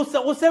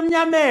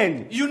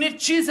 usemnyameni You need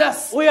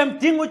Jesus.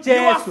 uyamdinga You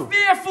are uJesu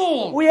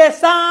fearful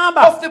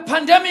uyesaba of the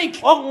pandemic.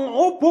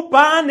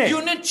 ubhubhane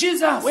You need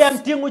Jesus.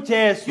 uyamdinga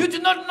uJesu You do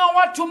not know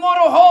what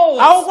tomorrow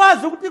holds.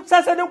 awukwazi ukuthi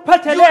kusasa You need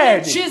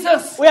likuphatheleni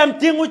Jesus.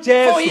 uyamdinga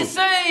For he uJesu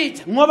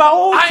said, ngoba I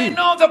uthi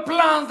know the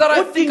plans that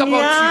I uthi think about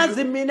ngiyazi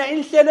you. mina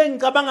inhlelo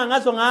engicabanga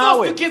ngazo Those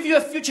ngawe to give you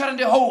a future and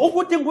a hope.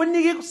 ukuthi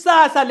ngikunike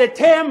ikusasa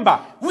lethemba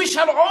We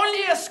shall only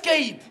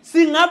escape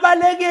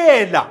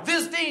singabalekela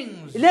these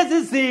things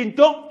lezi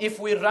zinto if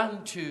we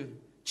run to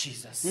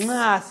Jesus,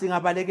 nxa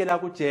singabalekela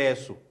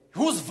kuJesu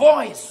whose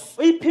voice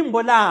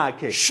iphimbo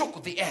lakhe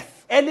shook the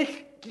earth.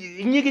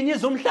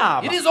 elinyikinyiza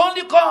umhlaba It is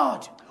only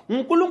God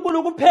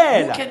uNkulunkulu who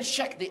kuphela can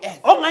shake the earth.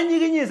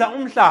 onganyikinyiza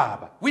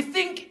umhlaba We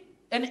think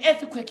an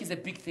earthquake is a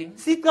big thing,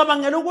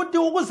 sicabangela ukuthi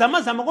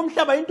ukuzamazama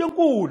komhlaba into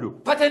enkulu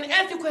but an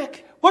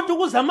earthquake kodwa is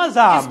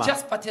ukuzamazama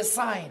just but a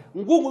sign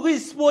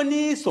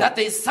kuyisiboniso that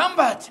there is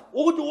somebody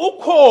ukuthi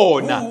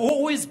ukhona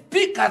who is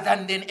bigger than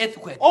an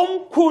earthquake,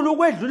 omkhulu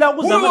ukwedlula who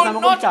ukuzamazama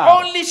will not komhlaba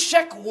only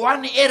shake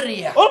one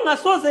area.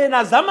 ongasoze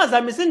yena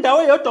zamazamisa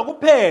indawo eyodwa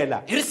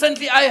kuphela.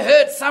 Recently, I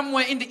heard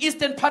somewhere in the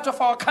eastern part of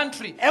our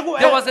country, Eku-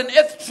 there was an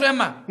earth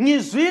tremor.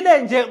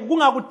 Ngizwile nje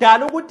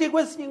kungakudala ukuthi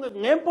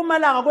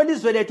ngempumalanga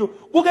kwelizwe lethu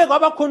kuke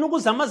kwaba khona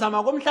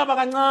ukuzamazama komhlaba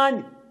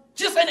kancane.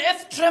 Just an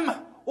earth tremor.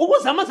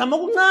 Ukuzamazama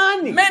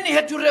okuncane. Many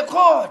had to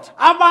record.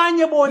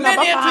 Abanye bona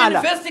Many had to babhala.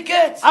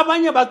 investigate.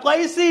 Abanye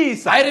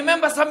baxwayisisa. I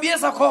remember some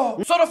years ago,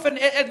 sort of an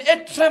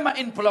earth tremor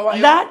in Bulawayo.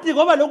 Lathi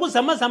ngoba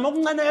lokuzamazama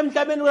okuncane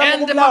emhlabeni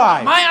And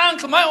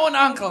wabulawayo. my own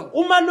uncle,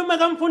 Umalume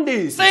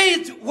kaMfundisi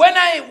said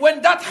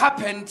when that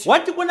happened,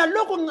 wathi kuna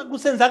lokho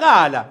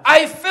kusenzakala.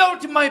 I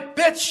felt my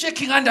bed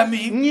shaking under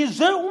me.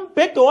 Ngizwe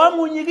umbhedo wami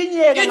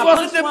unyikinyeka It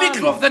was in ngaphansi the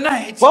middle of kwami. the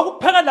night.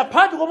 Kwakuphakala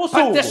phakathi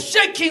But the kobusuku.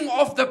 shaking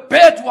of the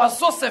bed was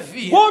so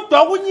severe.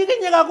 Kodwa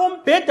ukunyikinyeka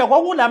kombheda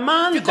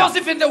kwakulamandla. Because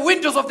even the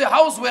windows of the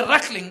house were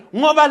rattling.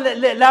 Ngoba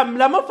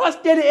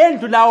lamafasiteli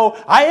endlu lawo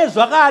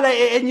ayezwakala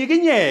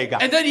enyikinyeka.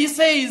 And then he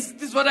says,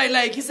 this is what I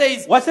like. He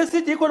says,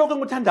 Wasesithi ikho lokho I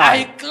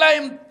engikuthandayo.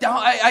 climbed down,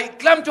 I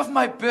climbed off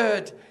my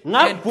bed and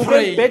Ngavuka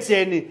prayed.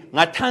 embhedeni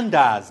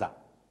ngathandaza.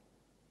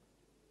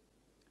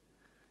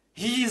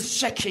 He is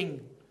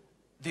shaking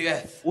the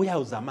earth.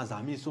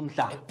 Uyawuzamazamisa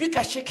umhlaba.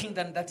 Bigger shaking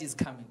than that is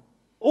coming.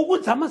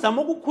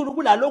 Ukuzamazama okukhulu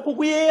kulalokho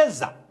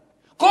kuyeza.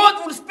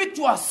 God will speak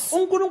to us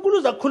uNkulunkulu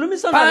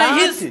uzakhulumisana by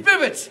His lathi.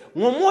 Spirit.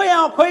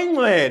 Ngomoya wakho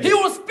ingcwele. He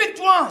will speak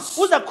to us.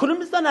 You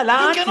Uzakhulumisana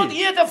cannot lathi.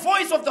 hear the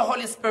voice of the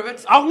Holy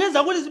Spirit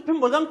Awungeza ukuthi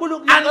isiphimbo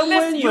kaNkulunkulu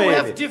unless you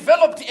have ingcwele.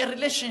 developed a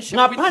relationship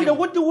with Ngaphandle Him.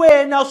 ukuthi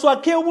wena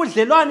uswakhe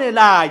ubudlelwane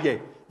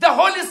laye. The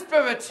Holy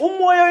Spirit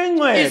Umoya is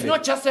ingcwele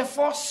not just a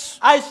force.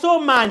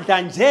 ayisomandla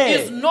Is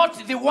nje.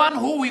 not the one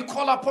who we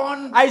call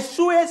upon,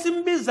 Ayisuye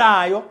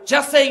esimbizayo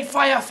just saying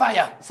fire,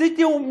 fire.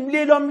 sithi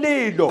umlilo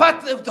mlilo.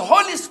 But the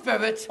Holy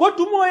Spirit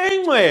Kodwa umoya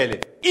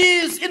ingcwele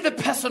is in the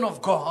person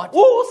of God.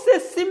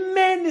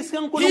 usesimeni He is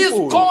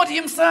sikaNkulunkulu. God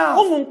Himself.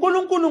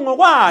 UnguNkulunkulu He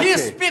ngokwakhe.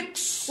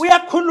 speaks. He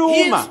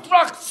Uyakhuluma.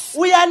 instructs. He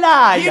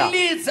Uyalaya.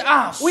 leads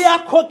us. The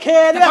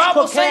Uyakhokhela,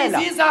 Bible says uyasikhokhela.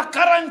 He's our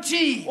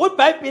guarantee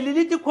uBhayibheli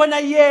lithi khona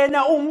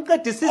yena of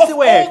umqedisisi all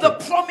wethu the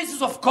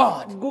promises of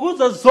God.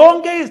 kuzo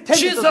zonke izithembiso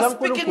Jesus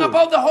speaking zikaNkulunkulu.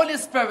 about the Holy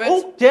Spirit,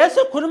 uJesu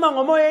ekhuluma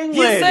ngomoya He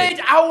ingcwele. said,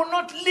 I will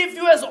not leave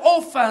you as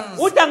orphans.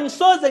 Uthi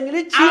angisoze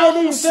ngilitshiye I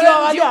will liyimfelokazi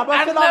send you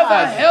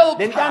another helper.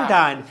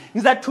 lentandane.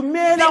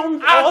 Ngizathumela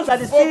The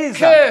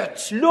ozalisiza.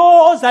 advocate.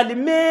 Lo The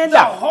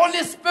ozalimela.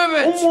 Holy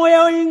Spirit Umoya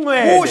who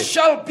oyingcwele.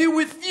 shall be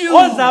with you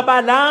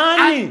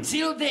Ozabalani.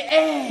 until the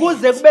end.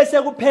 Kuze kube Of the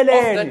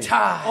sekupheleni.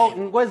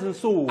 time.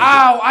 Kwezinsuku.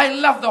 Oh, I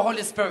love the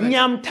Holy Spirit.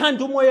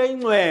 Ngiyamthanda umoya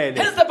ingcwele.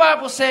 Hence the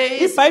Bible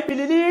says,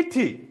 iBhayibheli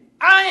lithi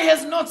eye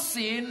has not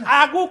seen,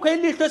 akukho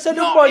ilihlo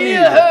nor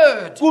ear selibonile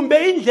heard, kumbe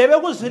indlebe neither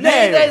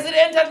ekuzwileyo is it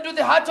entered into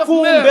the heart of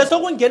kumbe man,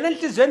 sokungena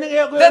enhliziyweni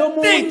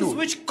the things yomuntu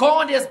which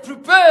God has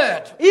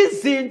prepared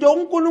izinto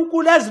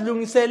uNkulunkulu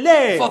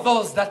azilungisele for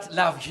those that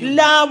love Him.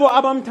 labo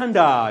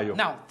abamthandayo.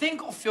 Now,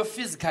 think of your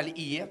physical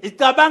ear.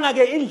 Icabanga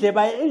ke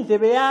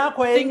indlebe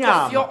yakho Think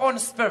of your yenyama. own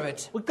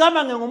spirit.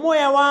 Ucabange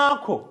ngomoya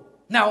wakho.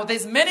 Now,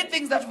 there's many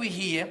things that we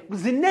hear,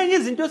 Ziningi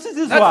izinto that we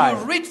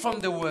esizizwayo read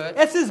from the Word,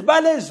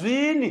 esizibala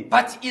ezwini.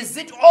 but is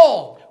it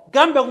all?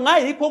 Kambe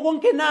kungayikho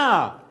konke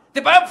na? The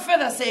Bible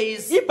further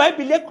says,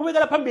 iBhayibheli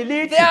eqhubekela phambili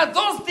there lithi are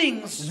those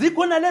things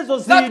zikhona lezo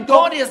that zinto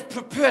God has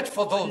prepared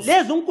for those.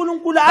 lezi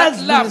uNkulunkulu that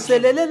love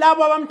azilungiselele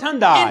labo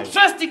abamthandayo.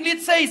 Interestingly,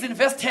 it says in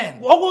verse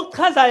 10,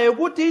 Okuchazayo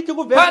ukuthi ithi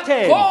but kuverse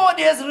 10 God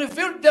has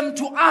revealed them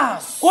to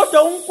us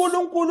kodwa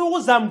uNkulunkulu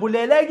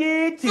uzambulele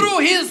kithi through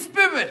His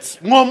Spirit.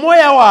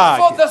 ngomoya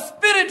For wakhe the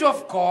Spirit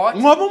of God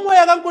ngoba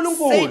umoya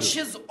kaNkulunkulu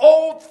searches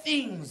all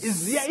things,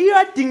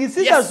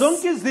 iyadingisisa Yes.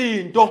 zonke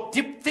izinto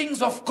deep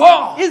things of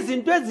God.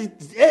 izinto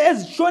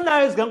ezishonayo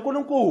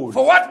zikaNkulunkulu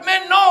For what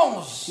man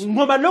knows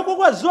ngoba lokho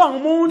kwaziwa the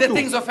ngumuntu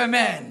things of a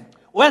man,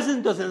 wenza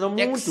izinto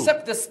zomuntu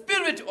except the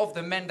spirit of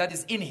the man that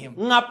is in him.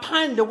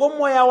 ngaphandle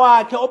komoya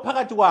wakhe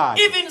ophakathi kwakhe.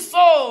 Even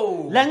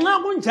so, Lanxa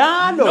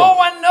kunjalo no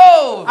one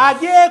knows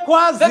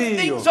akekho the aziyo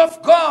things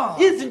of God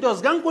izinto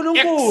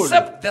zikaNkulunkulu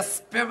except the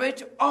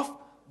spirit of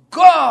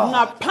God.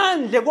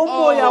 ngaphandle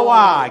komoya Oh,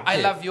 I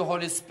wakhe. love you,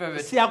 Holy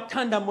Spirit.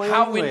 Siyakuthanda moya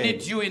How we ongcwele.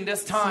 need you in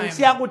this time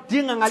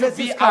Siyakudinga to ngalesi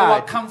be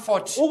our sikhathi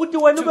comfort, ukuthi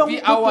wena to ube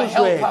be our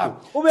umduduzi wethu, helper,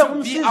 ube to be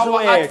umsizi our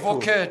wethu,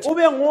 advocate,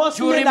 ube to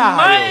nguosilelayo,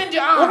 remind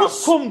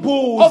us of the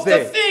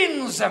ukusikhumbuze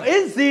things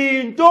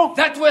izinto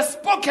that were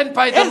spoken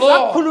by the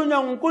Lord,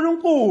 ezakhulunywa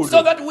nguNkulunkulu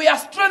so that we are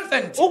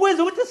strengthened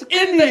ukuze ukuthi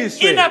in the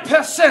siqiniswe inner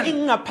person.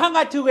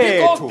 ngaphakathi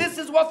Because kwethu this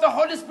is what the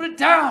Holy Spirit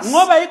does.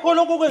 ngoba yikho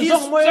lokho He kwenziwa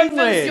ngumoya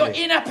strengthens your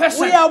ongcwele inner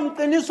person,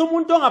 uyamqinisa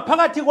umuntu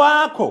ongaphakathi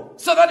kwakho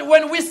so that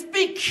when we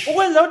speak,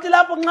 ukwenza ukuthi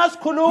lapho nxa we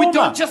sikhuluma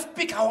don't just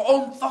speak our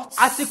own thoughts.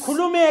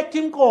 asikhulume ethu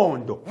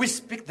inqondo We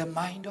speak the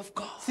mind of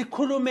God.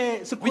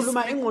 sikhuluma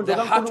speak inqondo the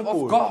heart of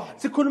kaNkulunkulu God.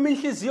 sikhuluma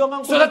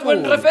inhliziyo So that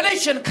when kaNkulunkulu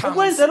revelation comes,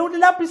 ukwenzela ukuthi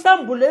lapho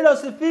isambulelo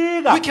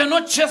sifika we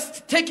cannot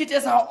just take it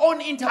as our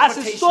own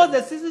interpretation,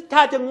 asisoze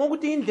sisithathe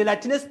ngokuthi indlela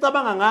thina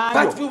esicabanga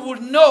but ngayo we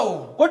will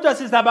know kodwa that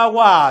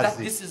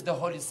sizabakwazi this is the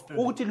Holy Spirit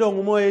ukuthi lo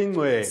ngumoya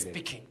ingcwele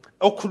speaking.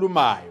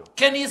 okhulumayo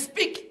Can He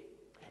speak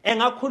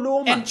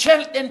engakhuluma and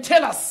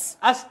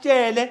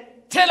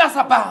tell us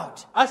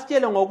about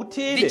asitshele the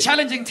ngokuthile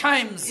challenging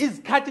times?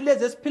 izikhathi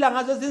lezi esiphila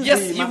ngazo Yes,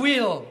 He ezinzima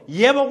will.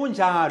 yebo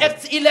kunjalo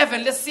Acts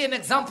 11, let's see an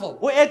example.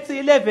 u-Acts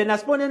 11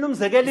 asiboneni It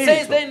says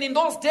umzekeliso then in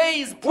those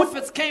days,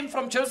 prophets came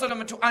from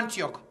Jerusalem to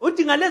Antioch.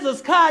 uthi ngalezo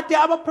sikhathi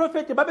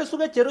abaprofeti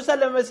babesuka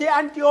eJerusalem besiya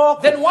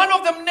e-Antioch Then one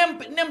of them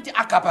named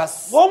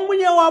Agabus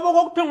omunye wabo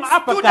kwakuthiwa stood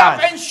up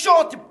ngu-Abagasi and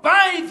showed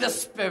by the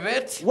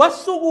Spirit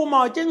wasukuma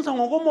watshengisa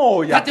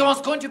ngokomoya that there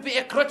was going to be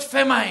a great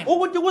famine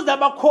ukuthi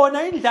kuzaba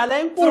khona indlala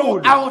enkulu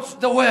throughout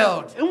the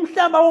world.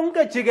 umhlaba wonke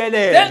Then the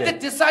jikelele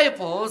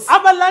disciples, each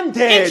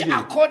abalandeli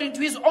according to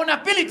his own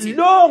ability,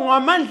 lo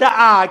ngamandla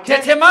akhe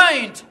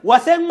determined to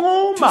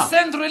wasenquma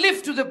send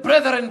relief to the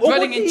brethren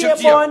dwelling in ukuthi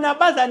Judea. bona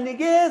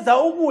bazanikeza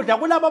ukudla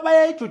kulabo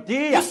abaya You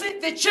eJudiya see,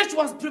 the church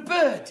was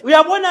prepared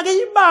uyabona ke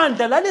ibandla and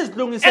they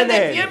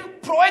lalizilungiselele became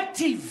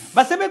proactive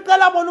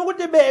basebeqala bona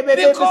ukuthi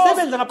besebenza because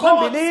God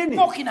ngaphambilini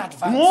spoke in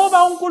advance.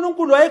 ngoba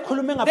uNkulunkulu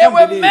wayekhulume There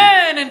were ngaphambilini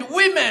men and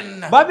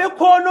women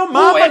babekhona who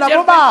omama had a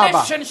labobaba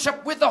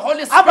relationship with the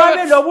Holy ababe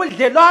Spirit,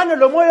 lobudlelwano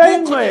lomoya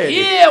who could ingcwele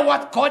hear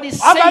what God is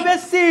saying.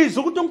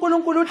 ababesiza ukuthi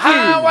uNkulunkulu How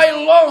uthini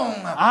I long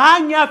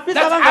ngiyafisa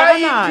that I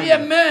be a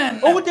kangakanani man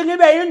ukuthi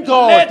ngibe led of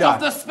yindoda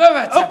the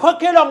Spirit,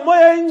 okhokhelwa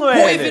ngumoya who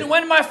ingcwele even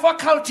when my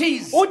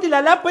faculties uthi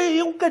lalapho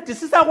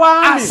ukuqedisisa are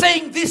kwami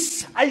saying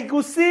this,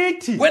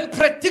 ayikusithi when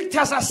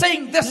predictors are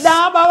saying this,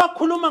 laba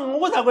abakhuluma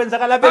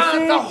ngokuzakwenzakala but the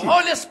besithi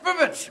Holy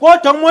Spirit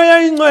kodwa umoya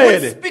will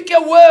ingcwele speak a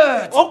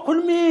word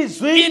okhuluma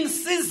izwi in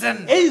season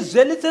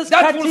izwi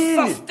that will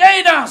elisesikhathini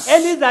sustain us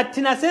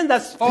elizathina senza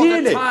for the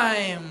siphile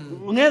time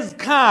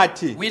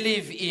ngezikhathi we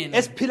live in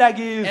esiphila and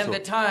kizo the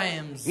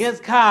times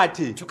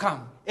ngezikhathi to come.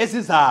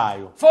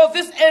 ezizayo For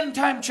this end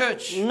time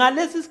church,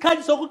 ngalesi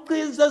sikhathi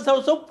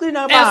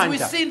sokuqina as we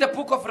amandla see in the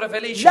book of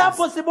Revelation,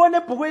 lapho sibona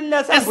ebhukwini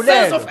a sense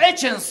lesambulelo of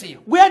urgency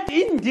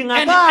kuyathi and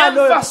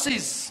indingakalo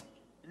emphasis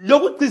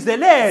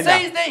lokugcizelela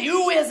says that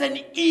who has an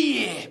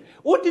ear,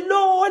 uthi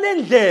lo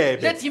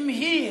olendlebe let him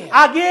hear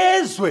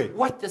akezwe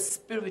what the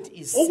Spirit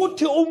is saying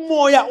ukuthi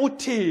umoya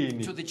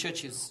uthini to the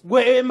churches.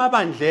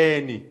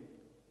 emabandleni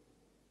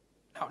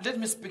Now, let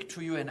me speak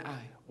to you and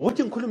I.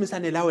 uthi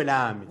ngikhulumisane lawe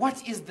lami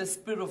What is the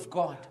Spirit of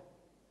God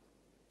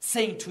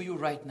saying to you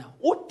right now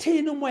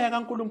uthini umoya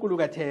kaNkulunkulu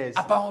kathesi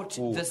about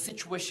the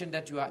situation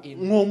that you are in?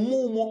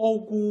 ngomumo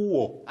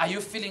okuwo Are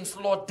you feeling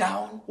slowed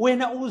down?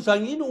 wena uzwa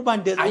yini Are you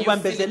feeling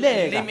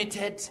ubambezeleka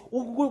limited?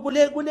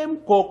 kule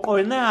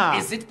mgoqo na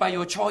Is it by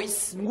your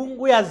choice?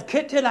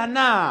 uyazikhethela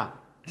na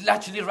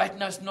Largely right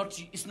now,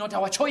 it's not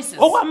our choices.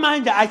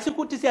 okwamanje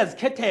ayisikuthi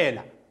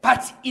siyazikhethela But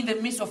in the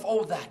midst of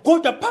all that,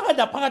 kodwa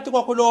phakathi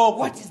kwakho lokho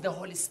what is the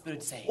Holy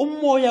Spirit saying?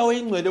 umoya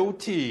oyingcwele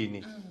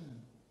uthini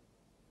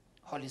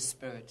Holy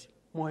Spirit.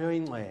 umoya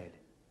oyingcwele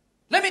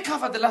Let me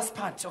cover the last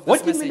part of this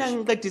wathi mina message.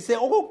 ngiqedise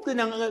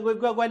okugcina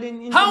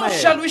kwaleni How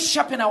shall intshumayelo we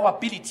sharpen our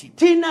ability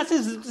thina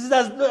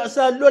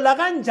sizalola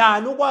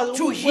kanjani ukwazi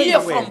to ukwenza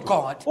hear from kwethu,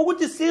 God?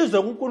 ukuthi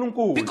sizwe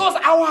kuNkulunkulu Because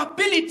our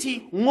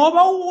ability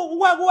ngoba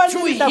ukwanelisa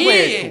to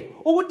hear kwethu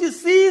ukuthi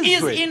is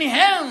sizwe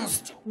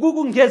enhanced by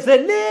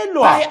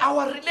kungezelelwa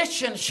our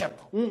relationship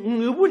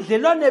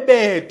ngibudlelwane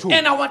bethu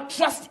and our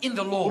trust in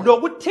the Lord.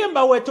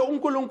 lokuthemba wethu Not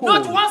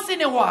uNkulunkulu once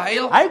in a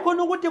while, hayi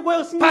khona ukuthi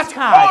kwesinye but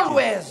isikhathi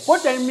always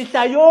kodwa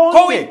imihla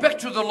going yonke back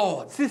to the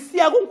Lord.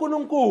 sisiya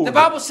kuNkulunkulu. The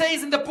Bible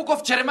says in the book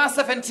of Jeremiah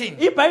 17,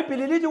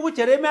 iBhayibheli lithi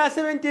kuJeremiya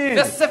 17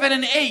 verse 7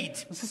 and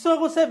 8, sisuka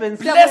ku7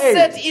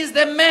 blessed is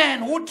the man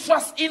who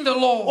trusts in the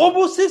Lord,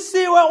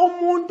 ubusisiwe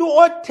umuntu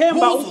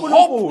othemba whose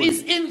hope uNkulunkulu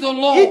is in the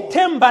Lord.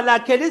 ithemba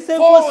lakhe For he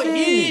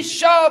lisenkosini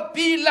shall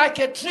be like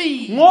a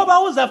tree ngoba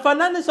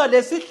uzafananiswa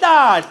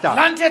lesihlahla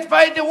planted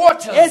by the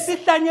waters,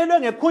 esihlanyelwe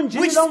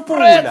ngekhunjini which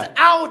lomfula spreads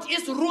out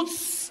its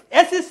roots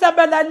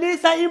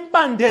esisabalalisa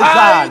impande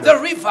by the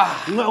zalo river.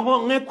 Let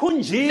me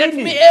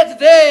ngekhunjini add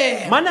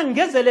there mana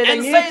ngezelele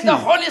and say the ngithi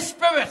Holy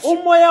Spirit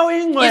umoya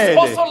is oyingcwele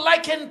also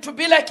likened to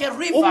be like a umoya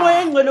river.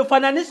 oyingcwele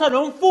ufananiswa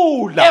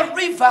nomfula A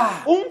river.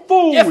 A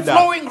umfula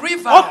flowing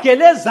river. A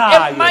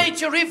ogelezayo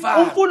mighty river.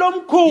 umfula Your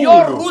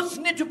omkhulu roots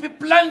need to be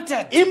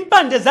planted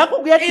impande zakho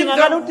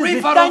kuyadingakala in the ukuthi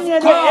river of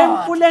zihlanyelwe God.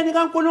 emfuleni in the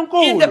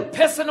kaNkulunkulu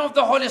person of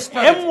the Holy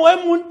Spirit.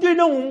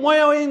 emuntwini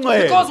ongumoya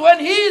oyingcwele Because when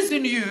He is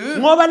in you,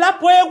 ngoba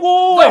lapho the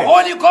ekuwe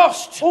Holy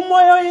Ghost,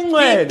 umoya He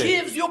oyingcwele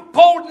gives you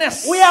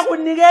boldness.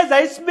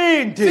 uyakunikeza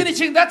isibindi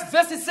Finishing that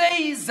verse, it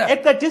says,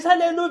 eqedisa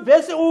lelo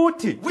vesi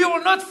uthi we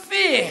will not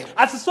fear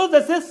asisoze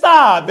when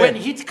sisabe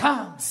heat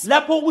comes.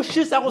 lapho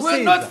ukushisa We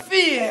will not kusiza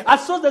fear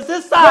asisoze when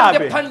the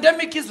sisabe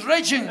pandemic is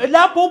raging.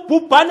 lapho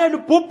ubhubhane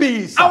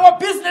lubhubhisa Our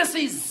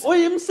businesses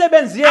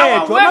uyimsebenzi Our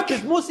yethu work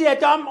amabhizimusi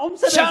yethu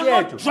umsebenzi shall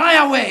not yethu dry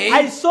away,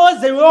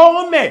 ayisoze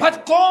yome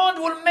but God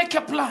will make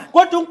a plan.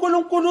 kodwa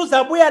uNkulunkulu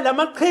uzabuya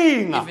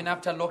lamaqhinga Even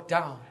after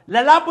lockdown.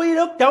 lalapho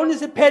ilockdown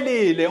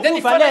isiphelile Then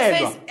it further ukuvalelwa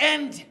says,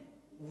 and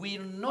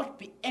will not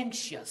be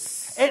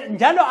anxious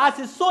njalo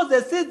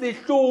asisoze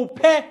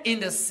sizihluphe in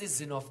the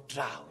season of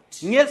drought.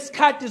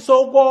 ngesikhathi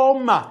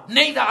sokoma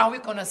Neither are we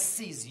going to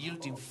cease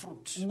yielding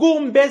fruit.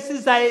 kumbe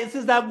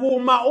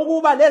sizakuma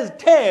ukuba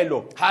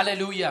lezithelo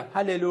Hallelujah.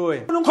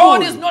 haleluya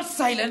God is not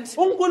silent.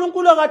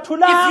 uNkulunkulu If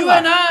you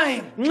and akathulanga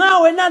I nxa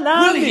wena will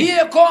lami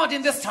hear God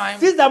in this time,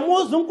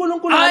 sizamuzwa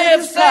uNkulunkulu I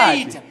have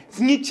ngesikhathi said,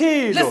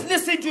 ngithilo let's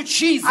listen to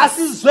Jesus.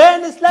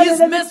 asizweni His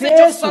silalele message of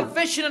uJesu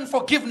salvation and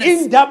forgiveness.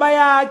 indaba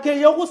yakhe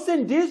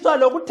yokusindiswa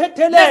Let's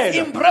lokuthethelelwa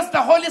embrace the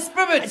Holy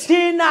Spirit,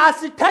 thina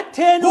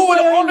asithatheni who will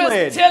umoya always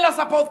oyingcwele tell us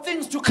about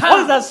things to come.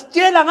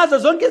 ozasitshela ngazo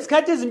zonke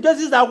izikhathi izinto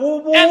eziza And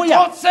kubuya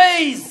God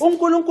says,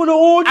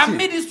 uNkulunkulu uthi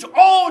amidst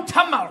all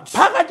tumult,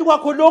 phakathi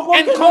kwakho lokho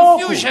and konke lokhu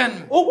confusion,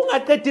 be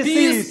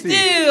ukungaqedisisi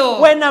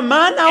still wena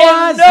mana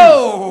and wazi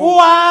know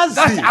uwazi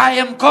that I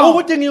am God.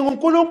 ukuthi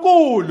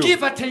nginguNkulunkulu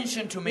Give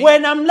attention to me.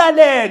 wena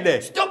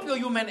mlalele Stop your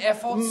human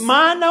efforts.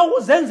 mana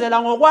ukuzenzela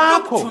Look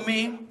ngokwakho to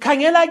me.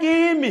 khangela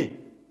kimi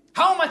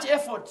How much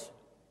effort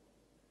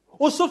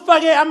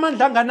usufake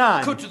amandla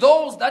anganani could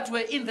those that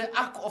were in the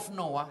ark of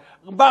Noah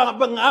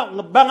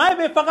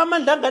bangabe befaka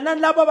amandla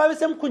anganani labo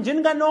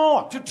ababesemkhunjini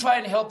kaNoah to try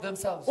and help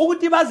themselves,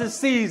 ukuthi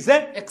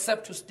bazisize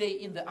except to stay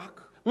in the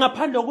ark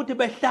ngaphandle kokuthi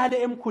behlale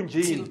till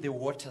emkhunjini the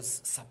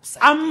waters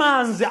subside?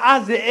 amanzi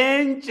aze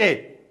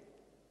entshe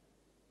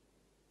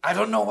I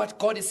don't know what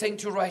God is saying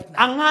to you right now,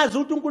 angazi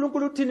ukuthi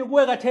uNkulunkulu uthini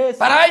kuwe kathesi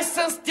but I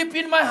sense deep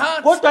in my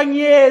heart, kodwa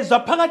ngiyezwa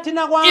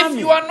phakathina if kwami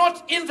you are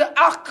not in the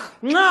ark,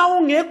 nxa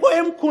ungekho if you are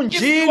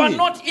emkhunjini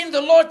not in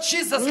the Lord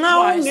Jesus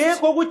nxa Christ,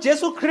 ungekho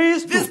kuJesu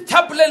Kristu these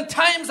turbulent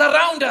times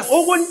around us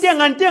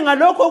ukuntengantenga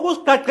lokho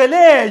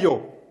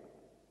okusigaqeleyo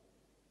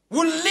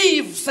will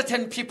leave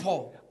certain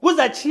people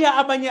kuzachiya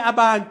abanye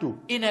abantu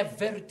in a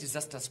very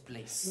disastrous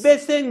place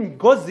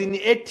besengozini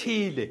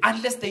ethile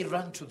unless they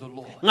run to the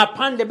Lord,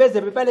 ngaphandle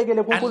beze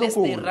bebalekele unless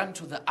they kuNkulunkulu run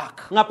to the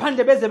ark.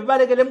 ngaphandle beze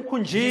bebalekele His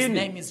emkhunjini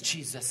name is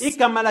Jesus.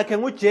 igama lakhe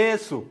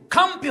nguJesu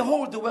Come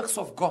behold the works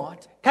of God.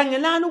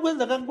 khangelani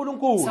ukwenza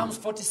kaNkulunkulu Psalms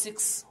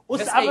 46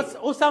 verse 8.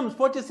 uPsalms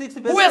 46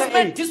 Who has verse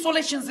made 8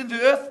 desolations in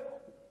the earth?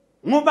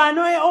 ngubani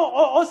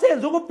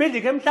osenza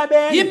ukubhidlika He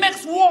emhlabeni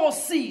makes war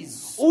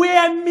cease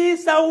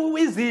uyamisa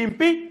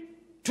izimpi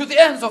to the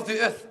ends of the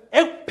earth.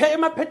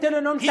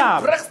 emaphethelweni He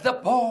omhlaba breaks the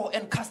bow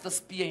and casts the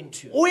spear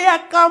into you.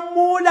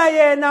 uyaqamula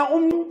yena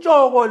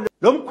umtshoko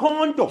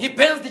lomkhonto He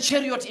burns the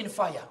chariot in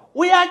fire.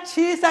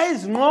 uyachisa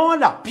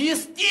izinqola Be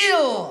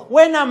still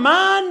wena and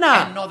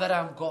mana know that I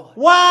am God.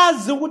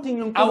 wazi ukuthi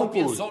I will be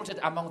ngiNkulunkulu exalted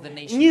among the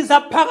nations.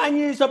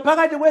 ngizaphakanyiswa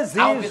phakathi I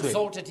will be kwezizwe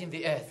exalted in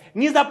the earth.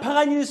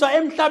 ngizaphakanyiswa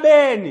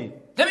emhlabeni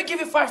Let me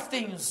give you 5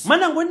 things.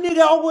 mana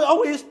nginike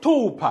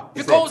okuyisithupha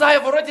Because I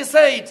have already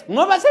said,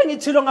 ngoba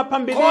sengithilo God is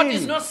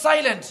ngaphambilini not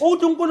silent.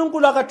 ukuthi uNkulunkulu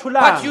But you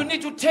akathulanga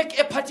need to take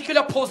a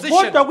particular position.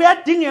 kodwa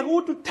kuyadingeka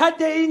ukuthi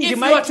uthathe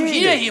indima you are to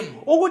hear ethile him.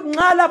 ukuthi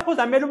nxa lapho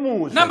uzamele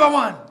umuzwe Number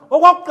 1,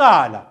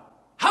 okwakuqala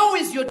how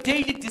is your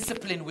daily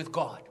discipline with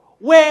God?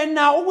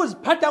 wena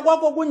ukuziphatha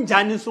kwakho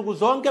kunjani insuku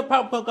zonke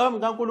phambi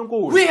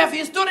kaNkulunkulu We have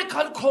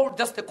historically called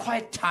just the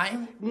quiet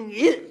time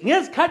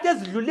ngezikhathi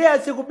ezidluleyo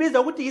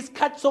sikubiza ukuthi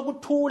isikhathi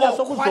sokuthula or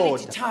quality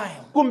sokuzoda time.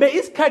 kumbe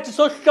isikhathi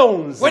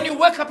sohlonzi When you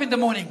wake up in the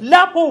morning,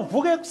 lapho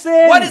uvuka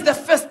what is ekuseni the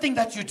first thing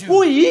that you do?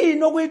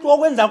 kuyini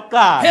okwenza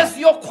kuqala Has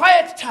your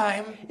quiet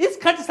time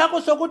isikhathi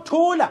sakho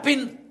sokuthula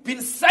been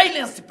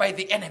silenced by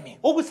the enemy?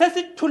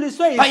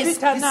 sesithuliswe By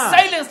yisithana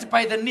silenced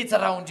by the needs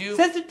around you?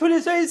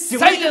 sesithuliswe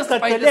izimo Silenced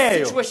by the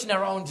ezigqagqeleyo situation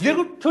around you?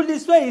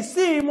 zikuthuliswe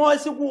isimo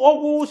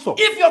okuso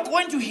If you're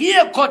going to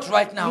hear God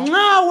right now,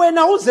 nxa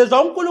wena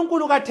uzezwa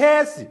uNkulunkulu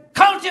kathesi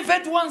count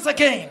Cultivate once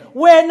again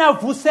wena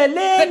the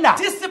vuselela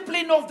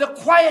discipline of the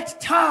quiet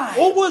time.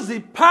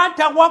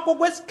 ukuziphatha kwakho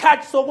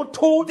kwesikhathi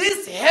sokuthula.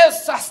 This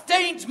has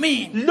sustained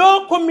me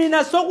Lokho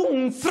mina through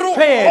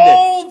sokungithwele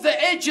all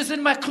the ages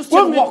in my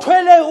Christian walk.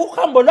 kungithwele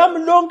uhambo lwami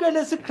lonke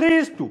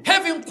lesiKristu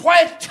Having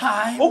quiet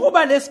time,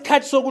 ukuba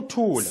lesikhathi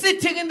sokuthula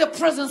sitting in the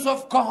presence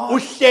of God,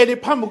 uhleli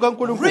phambi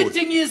kukaNkulunkulu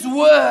reading His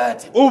Word,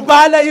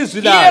 ubala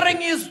izwi lakhe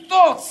hearing His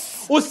thoughts.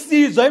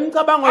 usizwa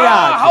imicabango Ah,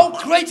 yakhe how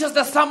great is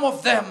the sum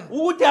of them.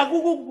 ukuthi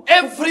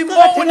Every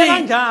kuqakatheke morning.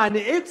 kanjani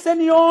ekuseni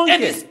And He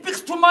yonke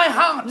speaks to my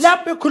heart.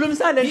 lapho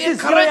ekhulumisana He lenhliziyo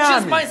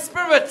encourages my yami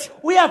spirit.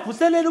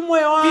 uyavuselela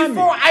umoya wami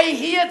Before I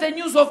hear the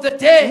news of the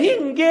day,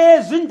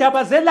 ngingezwa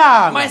indaba my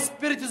zelanga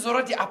spirit is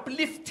already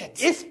uplifted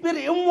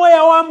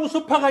umoya wami by the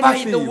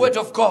usuphakanyisiwe word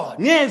of God.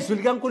 ngezwi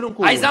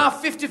likaNkulunkulu. Isaiah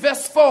 50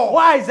 verse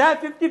 4 Isaiah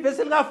 50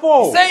 verse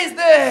lika-4 says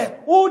there,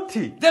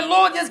 uthi the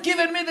Lord has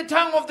given me the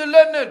tongue of the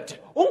learned,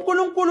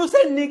 uNkulunkulu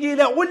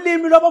usenikile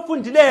ulimi that I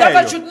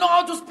lwabafundileyo should know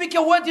how to speak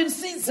a word in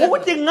season.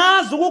 ukuthi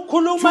ngazi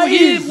ukukhuluma To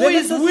him izwi who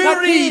is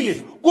elisesikhathini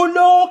weary. kulo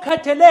There's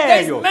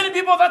okhatheleyo. many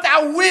people that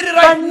are weary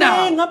right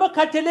now, Baningi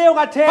abakhatheleyo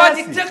but it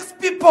khathesi takes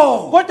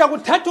people kodwa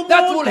kuthatha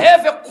that will umuntu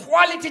have a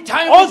quality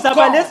time with ozaba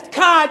God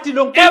lesikhathi every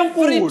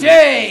loNkulunkulu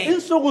day,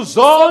 insuku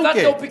so that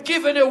they'll zonke be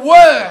given a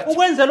word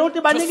ukwenzela ukuthi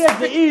to banikeze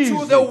speak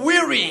to the izwi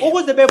weary.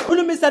 ukuze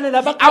bekhulumisane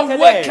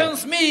labakhatheleyo.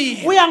 Awakens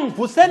me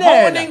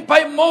Uyangivuselela morning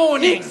by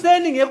morning.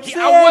 ikuseni He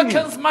ngekuseni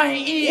awakens my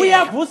ear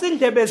uyavusa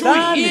indlebe to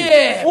zami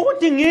hear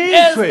ukuthi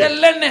as the ngizwe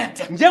learned.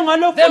 The Lord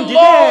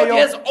njengalofundileyo.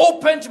 has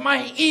opened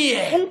my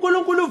ear.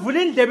 uNkulunkulu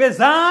uvule indlebe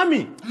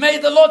zami, May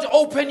the Lord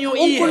open your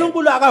ear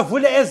uNkulunkulu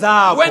akavule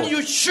ezakho when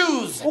you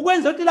choose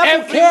ukwenza ukuthi lapho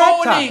every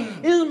ukhetha morning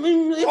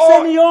ikuseni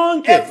or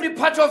yonke every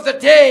part of the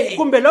day,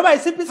 kumbe loba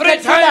yisiphi 3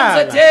 isikhathi times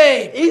a selanga,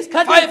 day,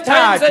 isikhathi 5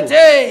 times a esithathu,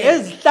 day.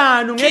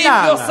 ezihlanu Give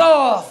ngelanga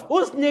yourself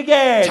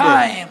usinikele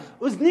time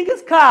usinike to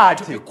be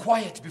isikhathi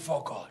quiet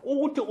before God.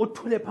 ukuthi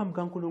uthule phambi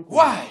kaNkulunkulu.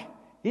 Why?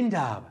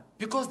 Indaba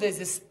Because there's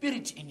a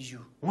spirit in you,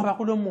 ngoba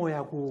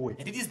kulomoya kuwe,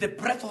 and it is the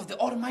breath of the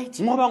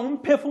Almighty ngoba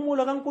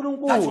ngumphefumulo that will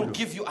kaNkulunkulu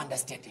give you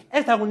understanding.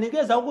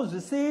 ezakunikeza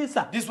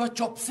ukuzwisisa. This is what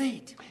Job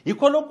said.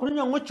 Yikho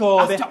lokukhulunywa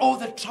nguJobe After all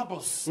the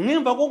troubles,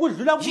 ngemva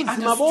kokudlula He kubunzima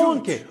understood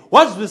bonke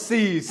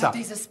wazwisisa that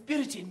there's a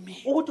spirit in me.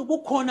 ukuthi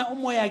kukhona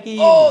umoya kimi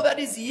Oh, that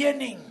is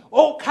yearning,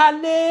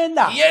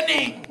 okhalela,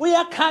 yearning for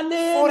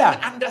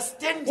uyakhalela an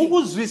understanding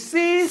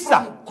ukuzwisisa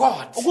from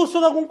God.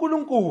 ukusuka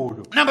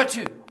kuNkulunkulu. Number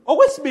 2,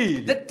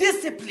 Okwesibili, the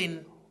discipline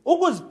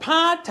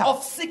ukuziphatha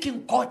of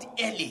seeking God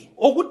early.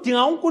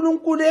 okudinga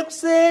uNkulunkulu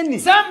ekuseni.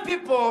 Some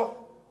people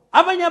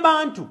Abanye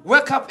abantu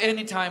wake up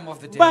any time of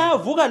the day,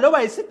 bayavuka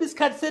loba yisiphi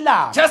isikhathi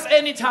selanga, just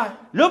any time.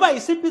 loba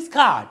yisiphi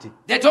isikhathi,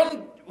 They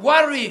don't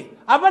worry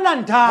what has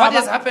abalandaba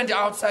happened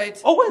outside,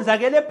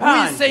 okwenzakele who is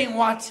phandle, saying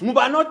what.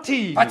 ngubani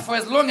othini, But for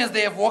as long as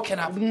they have woken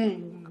up.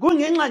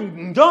 kungenxa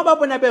njengoba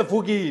bona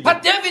bevukile.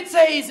 But David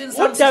says in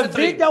Psalm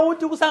 63, uDavida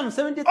uthi kuSalm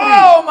 73,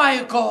 oh my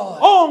God,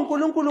 oh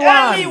Nkulunkulu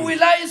early wami, will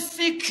I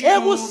seek you.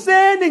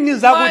 ekuseni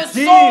ngiza My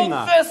soul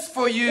kudinga, thirsts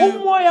for you.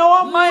 umoya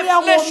wami My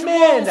flesh longs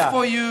uyangomela,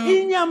 for you.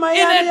 inyama In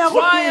yami a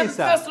dry and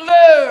iyakufisa thirsty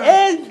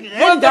land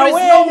where there is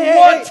no endaweni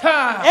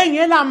water.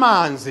 engela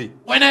manzi.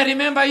 When I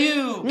remember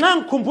you Nxa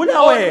ngikhumbula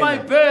on my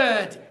wena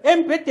bed,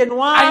 embhedeni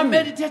I wami,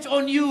 meditate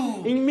on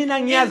you mina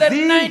in the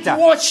night ngiyazidla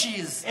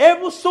watches.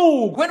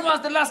 ebusuku. When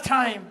was the last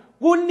time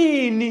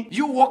Kunini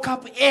you woke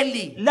up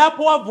early?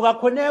 lapho wavuka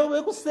khona 2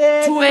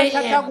 ekuseni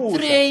a.m.,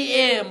 3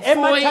 a.m.,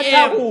 4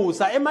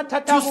 a.m.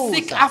 emathathakusa to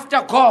seek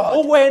after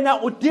God.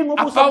 wena udinga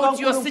ubuso About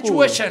your kaNkulunkulu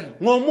situation.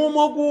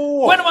 ngomumo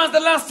kuwo. When was the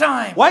last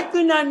time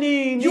Wagcina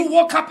nini you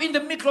woke up in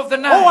the middle of the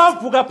night?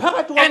 owavuka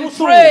phakathi and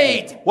kwabusuku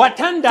prayed? David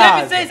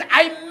wathandaza, says,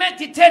 I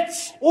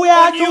meditate on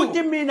uyathi uthi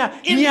you mina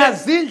in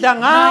ngiyazidla the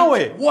ngawe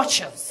night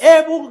watches.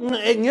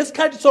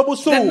 ngesikhathi The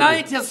sobusuku.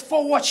 night has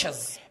 4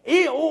 watches.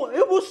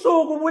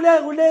 Ibusuku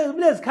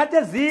kulezikhathi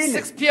ezine,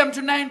 6 p.m.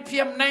 to 9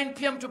 p.m., 9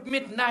 p.m. to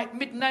midnight,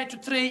 midnight to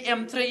 3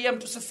 a.m., 3 a.m.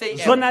 to 6 a.m.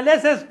 zona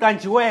lezi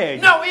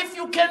eziganjiweyo. Now, if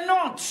you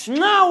cannot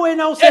Nxa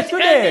wena any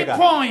usehluleka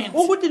point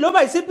ukuthi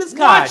loba yisiphi watch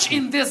isikhathi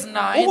in these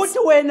nights, ukuthi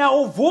wena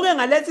uvuke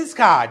ngalesi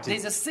sikhathi,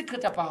 there's a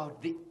secret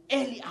about the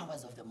early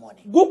hours of the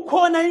morning.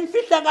 kukhona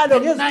imfihlakalo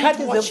The night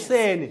ngezikhathi watches.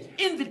 zekuseni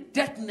In the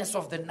deadness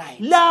of the night,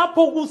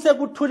 lapho kuse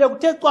kuthule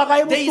kuthe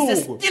cwaka there is a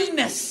ebusuku,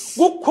 stillness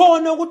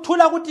kukhona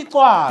ukuthula kuthi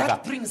cwaka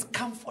that brings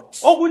comfort,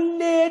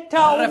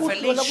 okuletha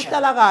Revelation.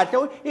 ukuhlala kahle,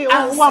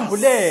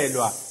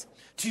 ukwambulelwa answers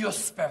to your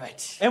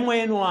spirit.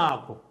 emoyeni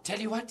wakho.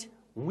 Tell you what,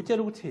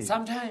 Ngikutshela ukuthi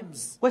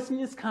sometimes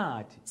kwesinye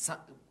isikhathi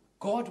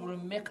God will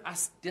make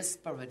us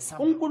desperate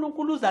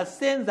uNkulunkulu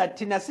uzasenza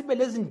thina sibe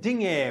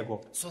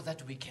lezindingeko so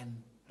that we can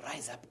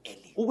rise up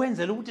early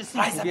ukwenzela ukuthi Rise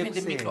up sivuke in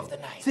the middle ekuseni, of the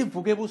night.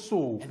 sivuke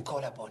ebusuku, and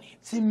call upon Him.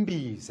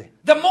 simbize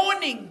The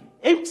morning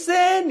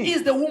ekuseni.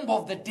 is the womb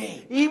of the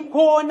day.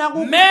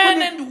 Ikhona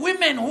Men and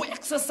women who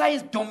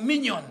exercise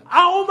dominion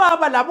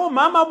awubaba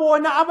labomama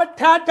bona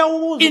abathatha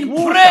in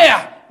ukuzibusa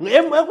prayer, in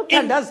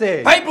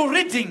ekuthandazeni, Bible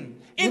reading,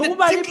 in the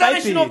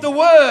declaration of the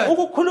word.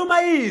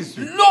 ukukhuluma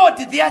izwi Lord,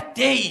 their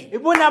day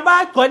bona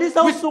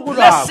bagcwalisa with usuku lwabo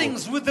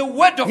blessings, with the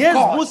word of God,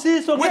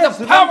 ngezibusiso with the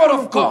ngezwi power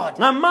of kaNkulunkulu, God.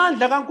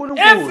 ngamandla Every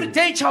kaNkulunkulu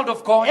day, child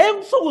of God,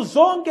 ensuku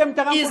zonke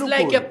mntaka is like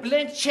a kaNkulunkulu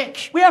blank check.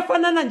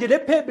 kuyafanana nje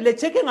lephephi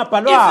lecheke If you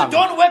engabhalwanga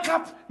don't wake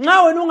up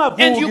nxa wena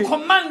and you ungavuki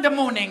command the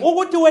morning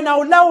ukuthi wena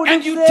ulawula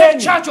and you take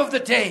ikuseni charge of the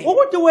day,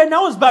 ukuthi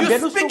wena uzibambele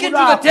You speak usuku into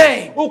the lwakho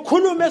day.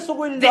 ukhulume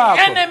esukwini the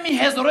lwakho enemy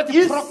has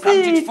already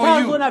programmed it for isitha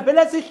you. zona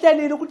vele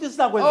sihlelile ukuthi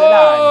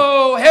sizakwenzelani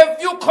Oh, have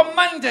you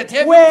commanded?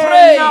 Have you wena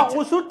prayed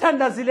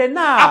usuthandazile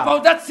na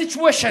about that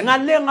situation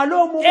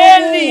ngalowo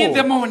early in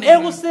the morning?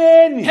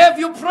 ekuseni Have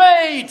you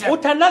prayed for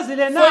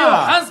uthandazile your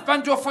na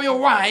husband or for your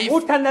wife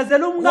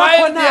uthandazela umkakho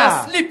while they are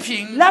na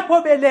sleeping?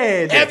 lapho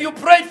belele Have you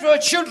prayed for your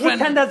children in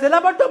uthandazela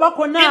abantu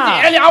bakho the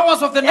na early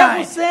hours of the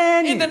night,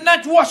 ekuseni in the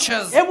night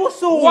watches,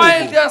 ebusuku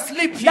while they are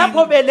sleeping?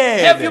 lapho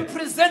belele Have you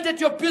presented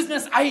your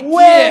business idea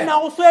wena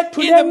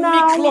uswethule in the na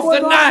middle of the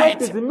umbono night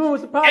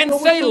webhizimusi phakathi and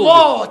say, kobusuku?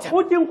 Lord,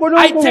 uthi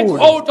I take uNkulunkulu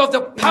hold of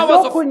the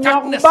powers lokhu of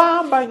darkness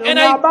ngiyakubamba and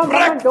I ngiyabamba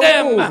break amandla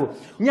them obusuku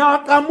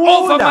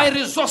over my ngiyaqamula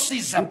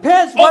resources,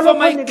 phezu over kwalokho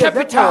my onikezwe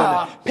capital.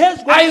 khona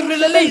phezu I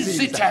release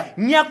it. kwalokho That as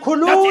the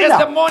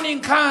ngiyakhulula morning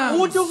uthi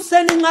comes,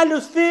 ukuseni nxa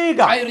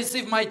lusifika I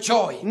receive my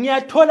joy.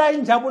 ngiyathola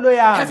injabulo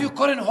Have you yami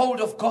gotten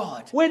hold of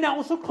God wena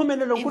usuxhumene in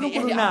the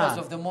loNkulunkulu early hours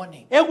na of the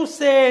morning?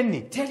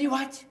 ekuseni Tell you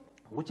what,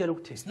 ngikutshela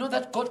ukuthi it's not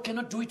that God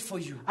cannot do it for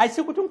you.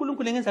 ayisikuthi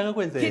uNkulunkulu engenzeka He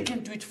kwenzela can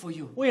do it for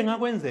you. uye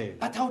ngakwenzela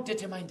But how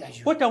determined are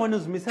you? kodwa wena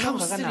uzimisela How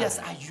okungakanani serious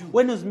are you?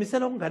 wena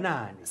uzimisela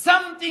okunganani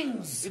Some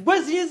things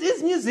kwezinye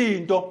ezinye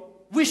izinto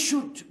we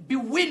should be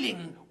willing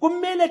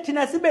kumele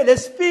thina sibe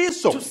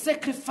lesifiso to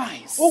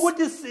sacrifice,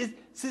 ukuthi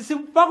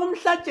sifake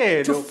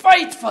umhlatshelo to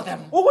fight for them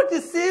ukuthi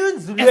as if it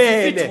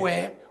sizilwele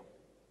were.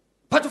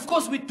 But of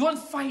course, we don't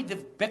fight the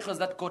battles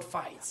that God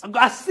fights.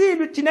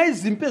 asilwi thina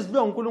izimpi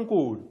ezilwe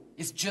nguNkulunkulu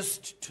It's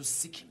just to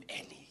seek Him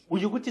early.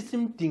 uye ukuthi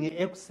simdinge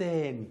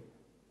ekuseni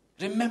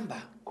Remember,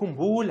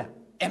 khumbula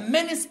a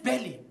man's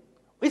belly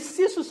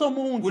isisu will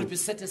somuntu be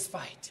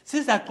satisfied by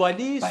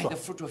sizagcwaliswa the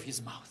fruit of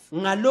his mouth,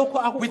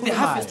 ngalokho with the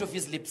harvest akukhulumayo of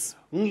his lips.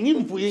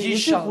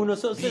 isivuno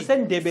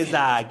sendebe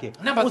zakhe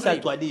Number 3,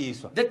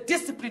 uzagcwaliswa the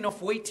discipline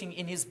of waiting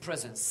in his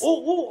presence.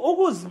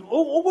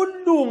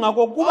 ukulunga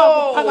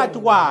kokuba phakathi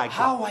kwakhe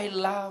how I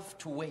love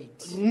to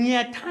wait.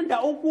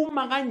 ngiyathanda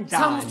ukuma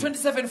Psalms kanjani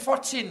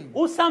 27:14.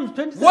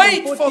 uPsalms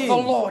Wait for the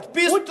 27:14 Lord.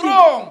 Be uthi,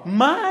 strong.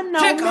 mana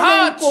Take umele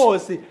heart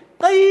inkosi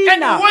and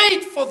qina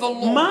wait for the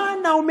Lord.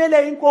 mana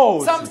umele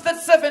inkosi Psalms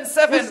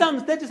 37:7.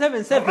 uPsalms Rest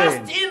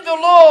 37:7 in the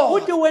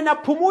Lord. uthi wena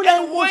phumula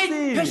And wait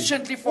enkosini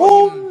patiently for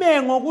him.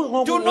 ume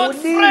Do not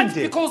fret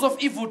ngokulinde because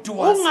of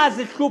evildoers.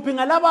 ungazihluphi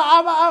ngalaba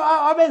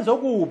abenza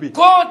okubi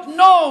God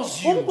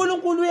knows you.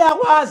 uNkulunkulu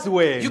uyakwazi You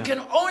wena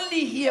can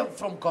only hear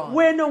from God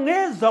wena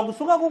ungezwa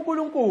kusuka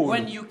kuNkulunkulu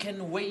when you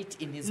can wait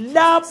in His presence.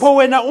 lapho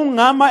wena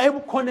ungama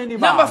ebukhoneni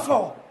Number bakhe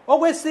 4, the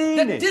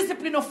okwesine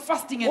discipline of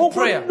fasting and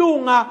prayer.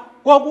 ukulunga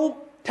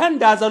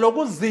kokuthandaza I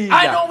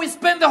lokuzila know we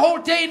spend the whole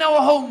day in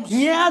our homes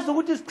ngiyazi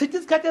ukuthi sichitha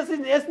isikhathi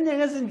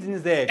esiningi ezindlini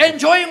zethu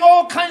enjoying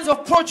all kinds of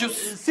produce.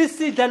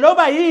 sisidla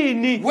loba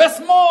yini We're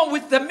small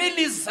with the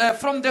mealies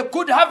from the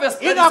good harvest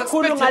that is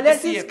ikakhulu expected this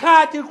ngalesi year.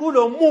 sikhathi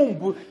kulo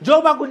mumbu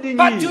njengoba But do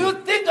kulinyiwe you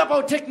think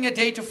about taking a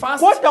day to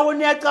fast? kodwa wena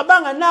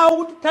uyacabanga nawe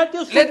ukuthi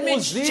uthathe Let me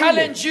usuku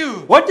challenge uzile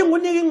you. wathi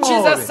ngikunike Jesus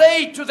ingqobe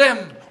said to them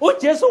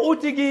uJesu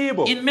uthi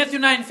kibo in Matthew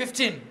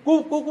 9:15,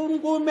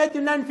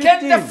 kuMatthew can the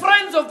 9:15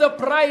 friends of the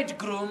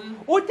bridegroom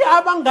uthi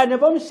abangane mourn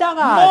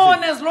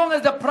bomshakazi as long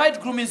as the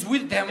bridegroom is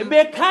with them?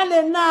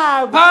 bekhale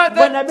na But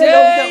the bona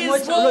days will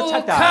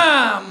belotshadayo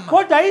come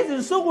kodwa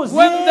izinsuku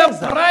when the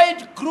ziza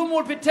bridegroom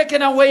will be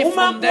taken away uma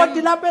from kodwa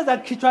them, lapho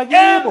ezakhithwa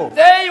kibo and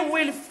they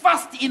will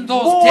fast in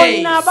those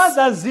days. bona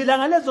bazazila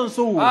ngalezo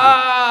nsuku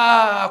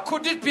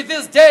Could it be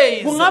these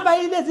days? kungaba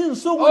yilezi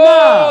nsuku Oh,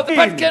 na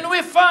but can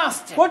we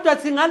fast kodwa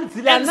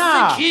singalizila and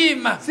na seek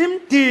Him?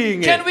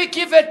 simdinge Can we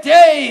give a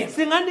day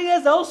singanikeza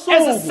as a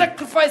usuku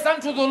sacrifice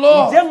unto the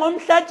Lord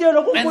njengomhlatshelo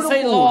and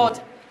say, kuNkulunkulu Lord,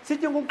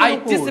 sithi I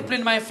kuNkulunkulu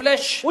discipline my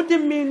flesh. uthi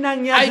mina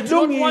I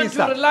don't want to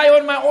ngiyazilungisa rely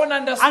on my own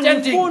understanding.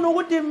 angifuni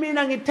ukuthi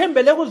mina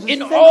ngithembele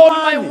In all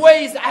my kuzwisiseni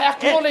ways, I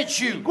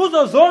acknowledge you.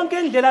 kuzo zonke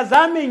indlela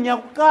zami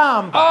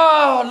ngiyakuqamba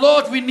Oh,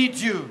 Lord, we need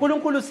you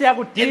uNkulunkulu in this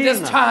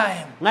siyakudinga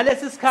time.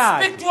 ngalesi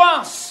sikhathi Speak to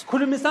us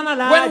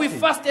khulumisana when we lathi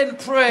fast and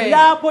pray.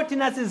 lapho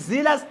thina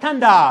sizila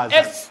sithandaza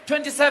Acts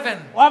 27,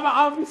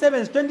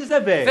 umsebenzi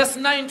 27 verse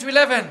 9 to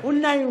 11.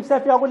 u9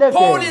 kusafika kule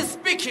Paul verse is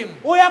speaking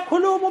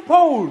uyakhuluma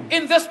uPaul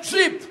in this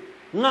trip.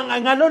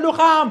 ngalolu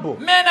hambo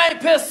Man, I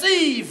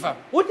perceive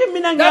uthi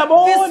mina that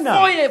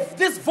ngiyabona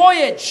this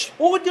voyage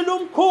ukuthi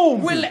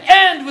lumkhumbi will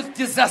end with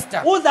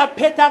disaster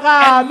uzaphetha and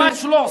kabi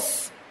much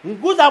loss.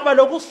 kuzaba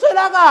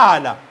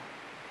lokuswelakala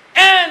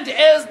And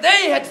as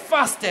they had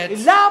fasted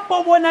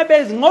lapho bona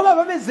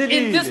ngoba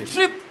in this babezilile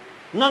trip,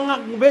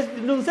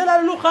 belungisela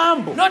lolu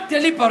hambo not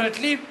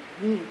deliberately,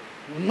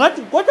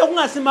 ngathi kodwa But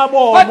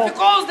kungasimabomo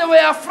because they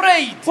were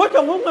afraid,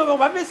 kodwa ngungqebe the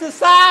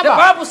babesesaba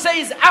Bible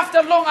says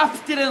after long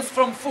abstinence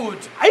from food,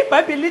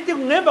 iBhayibheli lithi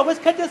ngemva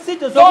kwesikhathi eside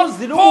Paul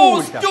sokuzila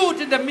ukudla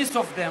stood in the midst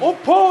of them.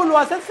 uPaul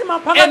wasesima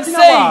And phakathi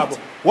said, kwabo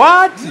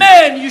wathi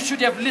Men, you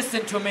should have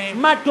listened to me.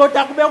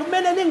 madoda kube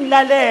kumele You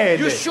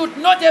ningilalele should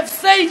not have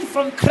sailed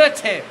from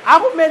Crete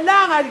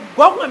akumelanga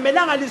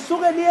kwakungamelanga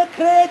lisuke liye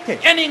eKrete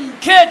and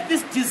incurred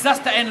this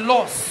disaster and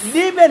loss.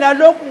 libe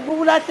nalokhu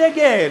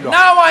kulahlekelwa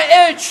Now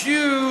I urge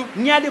you,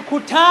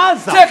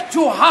 ngiyalikhuthaza take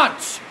to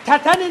heart,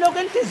 thathani lokho for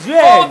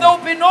enhliziyweni there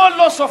will be no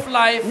loss of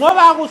life,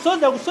 ngoba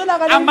akusoze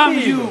kusolakala among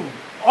impilo you,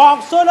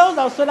 akusola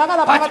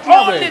uzawusolakala but phakathi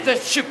only kwenu the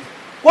ship.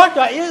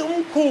 kodwa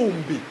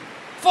umkhumbi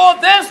For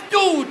there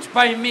stood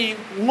by me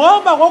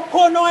ngoba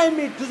kokukhona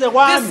owayemi duze this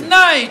kwami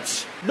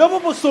night lobu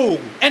busuku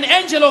an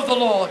angel of the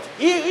Lord,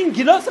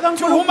 ingilosi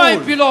to whom I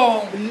kaNkulunkulu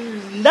belong,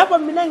 lapho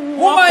mina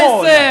whom I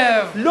ngingakhona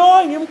serve,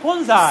 lo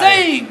ngimkhonzayo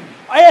saying,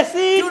 Do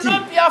ayesithi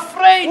not be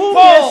afraid, Paul.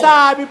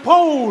 ungesabi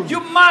Paul You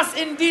must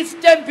indeed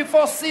stand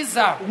before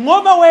Caesar.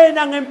 ngoba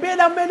wena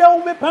ngempela kumele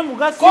ube phambi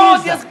God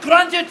kukaSiza has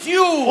granted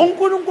you,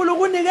 uNkulunkulu all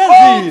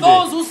kunikezile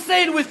those who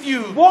sailed with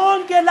you,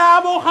 bonke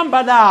labo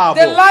ohamba the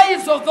labo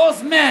lives of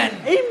those men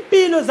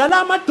impilo were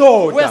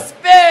zalamadoda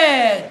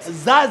spared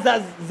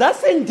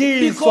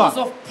zasindiswa because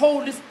of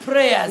Paul's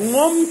prayers,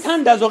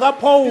 ngomthandazo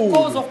kaPaul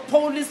because of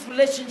Paul's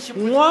relationship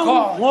with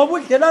God.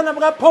 ngobudlelwana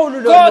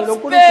bukaPaul God spared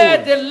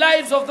loNkulunkulu the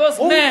lives of those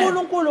men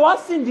uNkulunkulu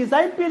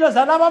wasindisa impilo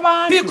zalaba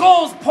bantu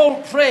because Paul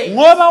prayed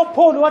ngoba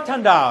uPaul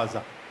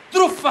wathandaza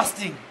through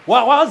fasting.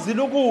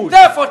 wazila ukudla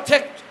Therefore,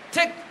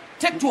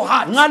 take to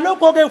heart.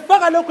 ngalokho ke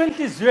ufaka lokho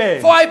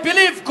enhliziyweni For I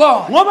believe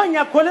God ngoba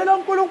ngiyakholelwa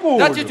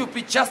that it uNkulunkulu will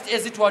be just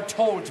as it was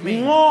told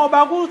me.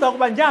 ngoba kuza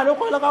kuba njalo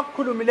lokho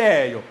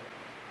akakukhulumileyo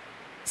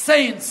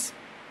Saints,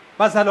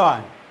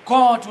 bazalwane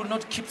God will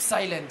not keep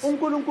silent.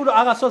 uNkulunkulu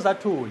akasoze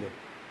athule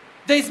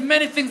There's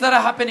many things that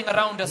are happening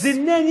around us.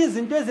 ziningi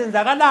izinto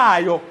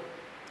ezenzakalayo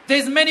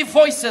There's many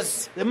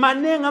voices.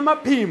 maningi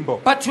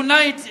amaphimbo But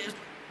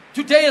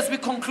today as we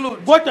conclude,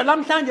 kodwa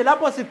namhlanje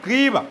lapho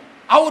sigqiba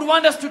I would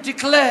want us to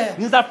declare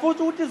ngizafuna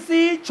ukuthi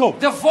sitsho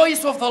the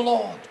voice of the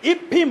Lord,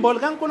 iphimbo the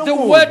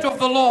likaNkulunkulu word of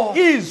the Lord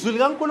izwi over the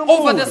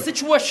likaNkulunkulu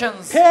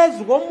situations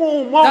phezu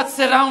komumo that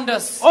surround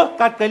us,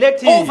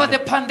 ogaqele over the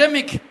thina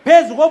pandemic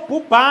phezu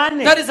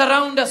kobhubhane that is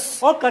around us,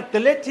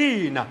 ogaqele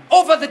thina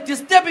over the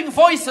disturbing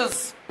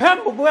voices.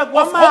 phambi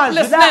kwamazwi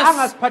hopelessness. la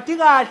angasiphathi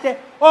kahle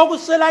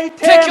okuswela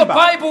Take your ithemba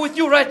Bible with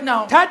you right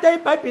now thatha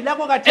iBhayibheli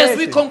lakho as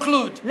we khathesi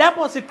conclude.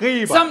 lapho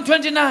sigqiba Psalm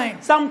 29,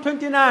 Psalm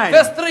 29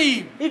 verse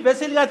 3.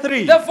 ivesi lika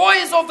 3 The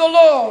voice of the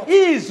Lord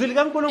izwi is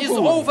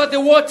likaNkulunkulu over the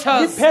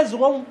waters. liphezu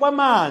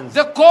kwamanzi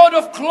The God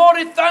of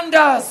glory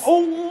thunders.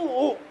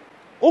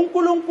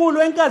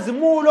 uNkulunkulu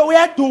enkazimulo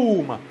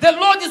uyaduma The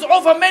Lord is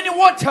over many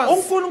waters.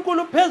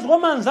 uNkulunkulu phezu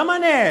kwamanzi The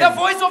amanene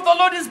voice of the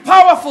Lord is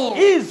powerful.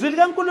 izwi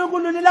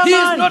likaNkulunkulu He is not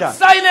lilamandla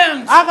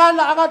silent. The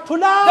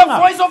akathulanga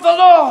voice of the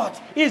Lord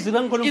izwi is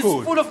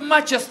likaNkulunkulu full of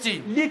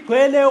majesty.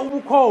 ligcwele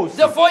ubukhosi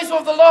The voice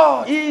of the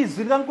Lord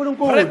izwi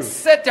likaNkulunkulu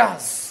breaks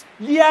us.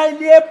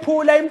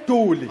 liyephula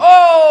imduli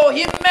Oh,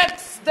 He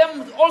makes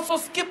them also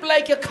skip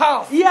like a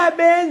calf,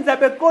 iyabenza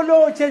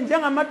beqolotshe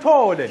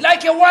njengamathole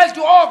like a wild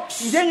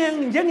ox.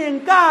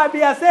 njengenkabi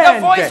The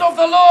voice yasendle of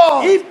the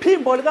Lord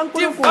iphimbo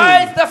likaNkulunkulu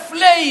divides the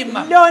flame,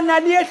 lona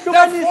The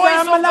liyehlukanisa voice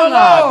of the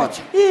amalangabi Lord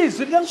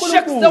izwi shakes the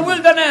likaNkulunkulu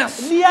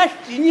wilderness.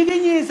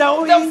 liyanyikinyisa The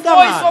voice of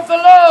inkangala the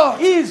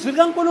Lord izwi makes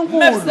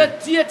likaNkulunkulu the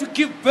deer to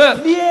give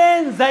birth.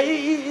 liyenza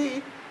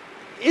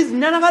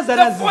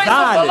izinanakazana The voice of the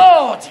zizale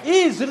Lord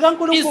izwi is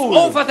likaNkulunkulu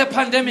over the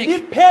pandemic.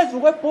 liphezu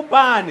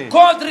kwebhubhane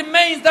God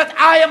remains that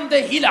I am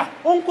the healer.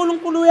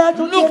 uNkulunkulu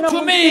uyathi Look yena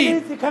to me.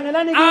 ngumsilisi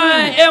khangelani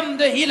I kimi am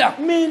the healer.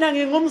 mina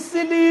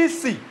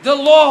ngingumsilisi The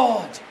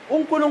Lord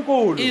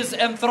uNkulunkulu is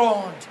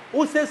enthroned. He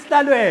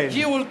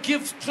usesihlalweni will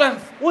give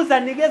strength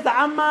uzanikeza to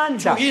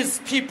amandla His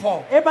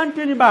people.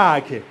 ebantwini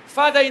bakhe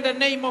Father, in the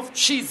name of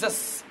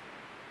Jesus,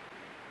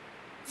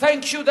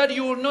 thank you that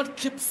you will not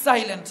keep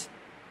silent.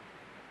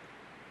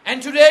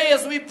 And today,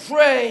 as we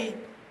pray,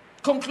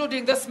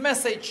 concluding this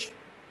message,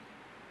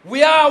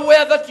 we are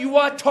aware that you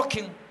are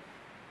talking.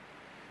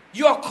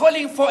 You are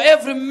calling for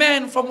every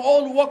man from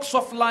all walks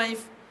of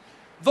life,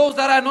 those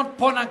that are not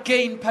born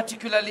again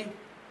particularly,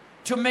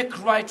 to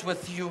make right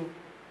with you.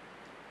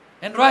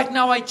 And right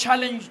now I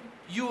challenge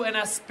you and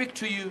I speak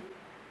to you.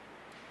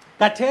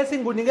 kathesi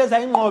ngunikeza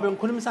ingqobe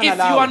ngikhulumisana If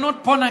you are lawe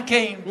not born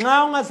again,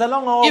 nxa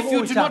ungazalwanga if you do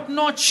ngobusha not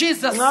know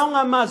Jesus nxa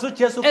ungamazi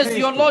uJesu as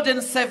your Lord Kristu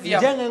and Savior,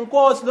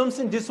 njengenkosi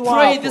lomsindisi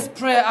pray wakho this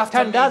prayer after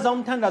me. thandaza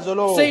umthandazo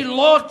lo Say,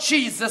 Lord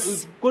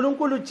Jesus,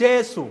 uNkulunkulu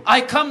Jesu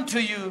I come to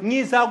you.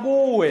 ngiza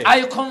kuwe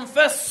I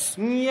confess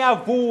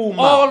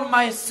ngiyavuma all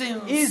my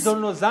sins.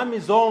 izono zami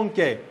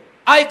zonke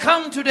I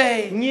come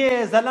today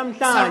ngiyeza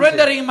namhlanje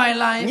surrendering my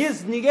life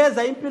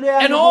ngizinikeza impilo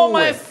and yami all my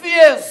kuwe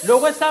fears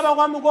lokwesaba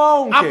kwami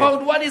konke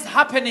about what is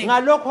happening.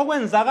 ngalokho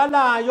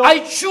okwenzakalayo I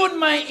tune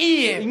my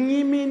ear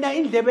ngimina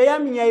indlebe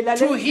yami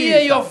to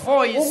hear your ngiyayilalelisisa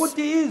voice,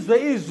 ukuthi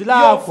izwe izwi your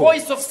lakho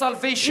voice of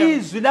salvation,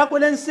 izwi lakho your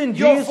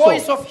lensindiso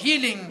voice of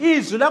healing,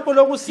 izwi lakho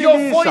your voice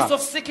lokusilisa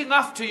of seeking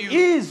after you,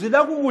 izwi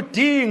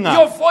lakukudinga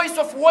your voice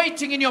of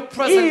waiting in your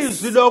presence.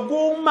 izwi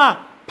lokuma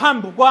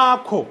phambi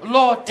kwakho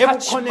Lord, touch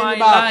ebukhoneni my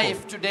bakho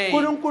life today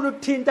uNkulunkulu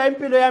thinta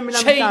impilo yami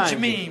Change namhlanje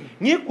me.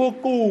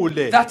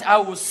 ngiguqule that I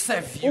will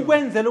serve you.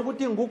 ukwenzela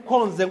ukuthi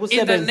ngikukhonze In the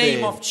kusebenzele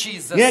name of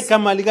Jesus,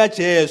 ngegama lika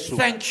Jesu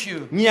thank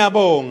you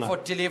ngiyabonga for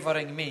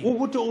delivering me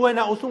ukuthi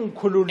wena and for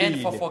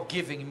usungikhululile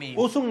forgiving me. In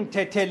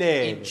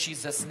usungithethelele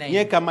Jesus' name,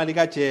 ngegama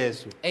lika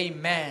Jesu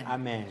amen.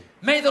 amen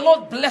May the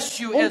Lord bless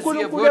you as you have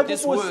uNkulunkulu heard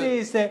this word.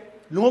 ekubusise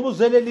ngoba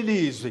uzwele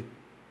lilizwi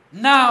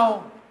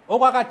Now,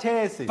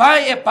 okwakathesi buy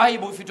a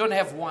Bible if you don't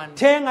have one.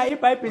 thenga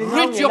iBhayibheli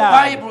Read your nxa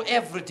Bible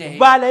every day.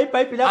 bala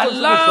iBhayibheli yakho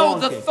Allow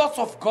the zonke thoughts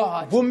of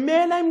God,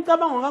 vumela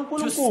imicabango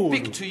to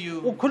speak to kaNkulunkulu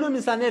you,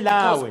 ukhulumisane because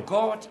lawe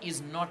God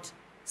is not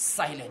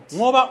silent.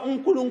 ngoba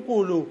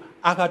uNkulunkulu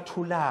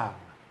akathulanga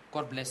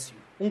God bless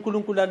you.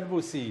 uNkulunkulu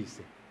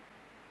alibusise